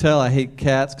mean, you can tell I hate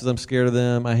cats because I'm scared of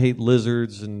them. I hate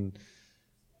lizards and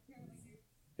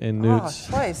newts.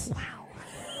 Oh, twice. Wow.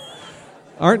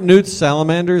 Aren't newts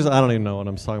salamanders? I don't even know what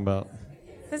I'm talking about.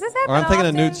 Does this happen Or I'm thinking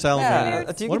often? of newt salamander.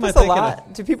 Yeah. Do you What get am I this a thinking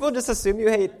lot? Do people just assume you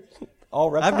hate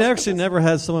all reptiles? I've actually never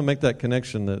had someone make that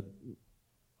connection that...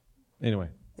 Anyway.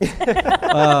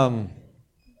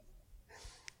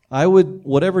 I would,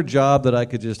 whatever job that I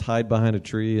could just hide behind a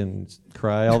tree and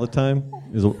cry all the time,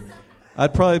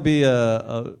 I'd probably be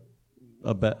not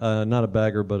a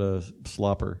bagger, but a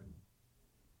slopper.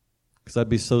 Because I'd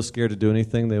be so scared to do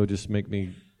anything, they would just make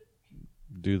me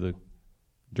do the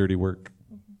dirty work.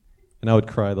 And I would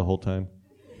cry the whole time.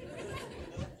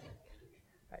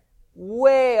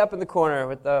 Way up in the corner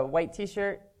with the white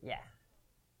T-shirt. Yeah.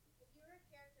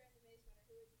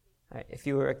 All right, if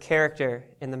you were a character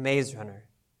in the Maze Runner,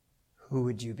 who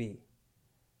would you be?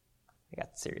 I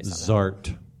got serious on that.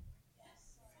 Zart.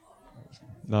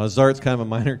 No, Zart's kind of a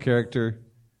minor character.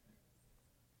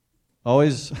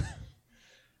 Always,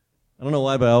 I don't know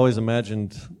why, but I always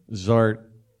imagined Zart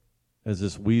as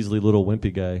this Weasley little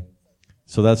wimpy guy.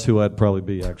 So that's who I'd probably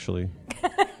be, actually.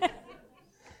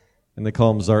 And they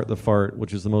call him Zart the Fart,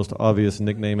 which is the most obvious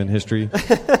nickname in history.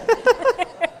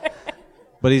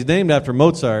 But he's named after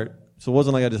Mozart, so it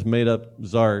wasn't like I just made up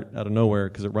Zart out of nowhere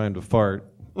because it rhymed with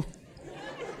fart.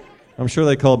 I'm sure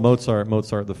they called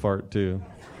Mozart the Fart, too.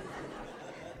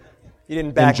 You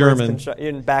didn't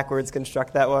backwards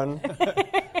construct that one.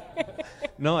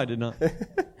 No, I did not. I'm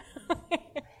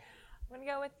going to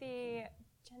go with the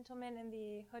gentleman in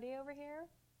the hoodie over here.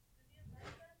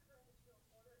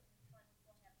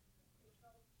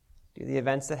 Do the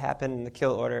events that happen in the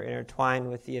kill order intertwine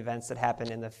with the events that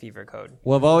happen in the Fever Code?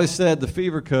 Well, I've always said the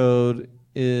Fever Code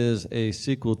is a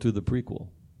sequel to the prequel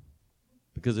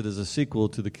because it is a sequel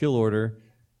to the Kill Order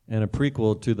and a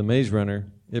prequel to the Maze Runner.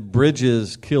 It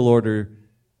bridges Kill Order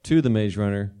to the Maze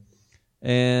Runner.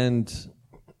 And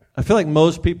I feel like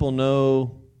most people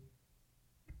know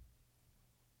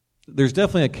there's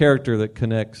definitely a character that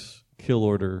connects Kill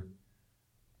Order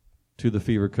to the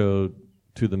Fever Code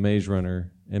to the Maze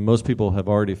Runner. And most people have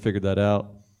already figured that out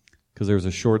because there was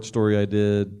a short story I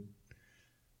did.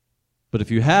 But if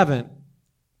you haven't,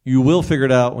 you will figure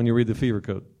it out when you read the Fever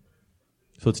Code.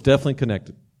 So it's definitely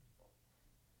connected.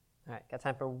 All right, got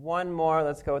time for one more.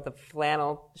 Let's go with the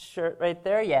flannel shirt right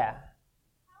there. Yeah.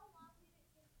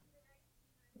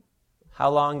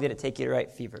 How long did it take you to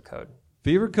write Fever Code?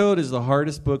 Fever Code is the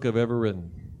hardest book I've ever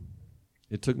written.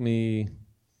 It took me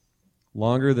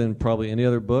longer than probably any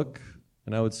other book,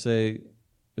 and I would say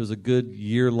it was a good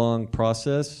year-long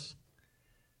process.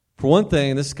 For one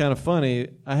thing, this is kind of funny,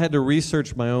 I had to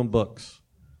research my own books.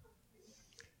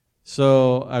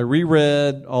 So I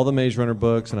reread all the Maze Runner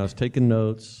books, and I was taking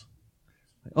notes.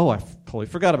 Oh, I totally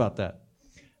forgot about that.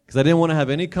 Because I didn't want to have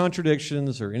any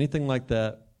contradictions or anything like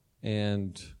that.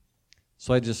 And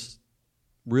so I just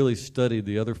really studied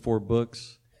the other 4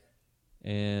 books.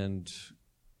 And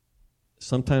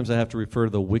sometimes I have to refer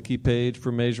to the wiki page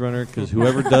for Maze Runner because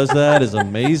whoever does that is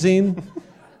amazing.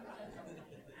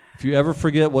 If you ever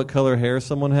forget what color hair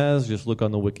someone has, just look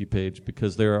on the wiki page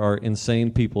because there are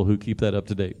insane people who keep that up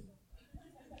to date.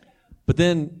 But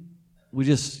then we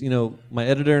just, my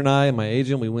editor and I and my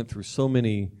agent, we went through so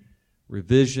many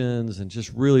revisions and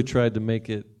just really tried to make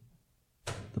it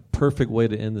the perfect way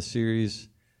to end the series.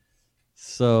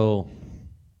 So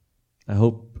I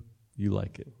hope you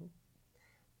like it.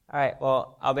 All right,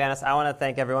 well, I'll be honest, I want to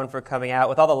thank everyone for coming out.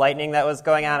 With all the lightning that was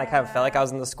going on, I kind of felt like I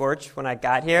was in the scorch when I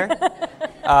got here.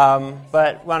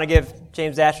 But want to give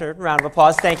James Asher a round of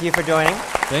applause. Thank you for joining.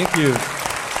 Thank you.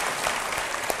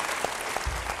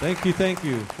 Thank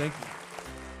you.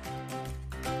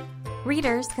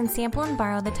 Readers can sample and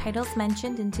borrow the titles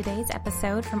mentioned in today's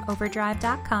episode from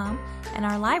Overdrive.com, and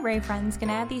our library friends can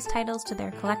add these titles to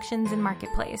their collections and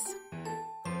marketplace.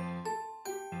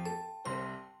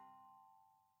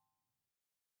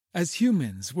 As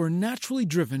humans, we're naturally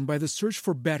driven by the search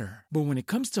for better. But when it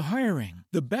comes to hiring,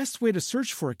 the best way to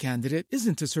search for a candidate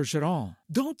isn't to search at all.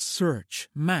 Don't search,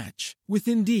 match with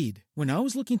Indeed. When I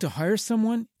was looking to hire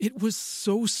someone, it was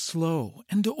so slow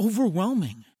and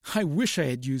overwhelming. I wish I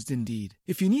had used Indeed.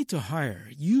 If you need to hire,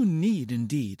 you need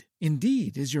Indeed.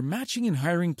 Indeed is your matching and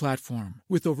hiring platform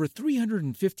with over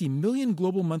 350 million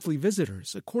global monthly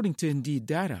visitors, according to Indeed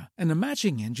data, and a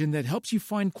matching engine that helps you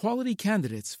find quality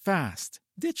candidates fast.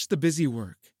 Ditch the busy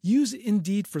work. Use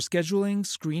Indeed for scheduling,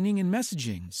 screening, and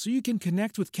messaging so you can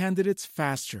connect with candidates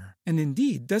faster. And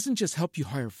Indeed doesn't just help you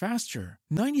hire faster.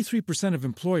 93% of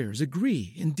employers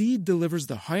agree Indeed delivers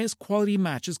the highest quality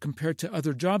matches compared to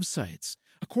other job sites,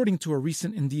 according to a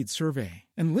recent Indeed survey.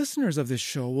 And listeners of this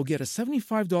show will get a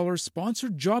 $75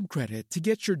 sponsored job credit to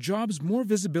get your jobs more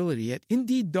visibility at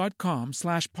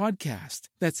Indeed.com/podcast.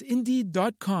 That's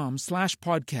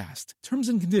Indeed.com/podcast. Terms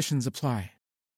and conditions apply.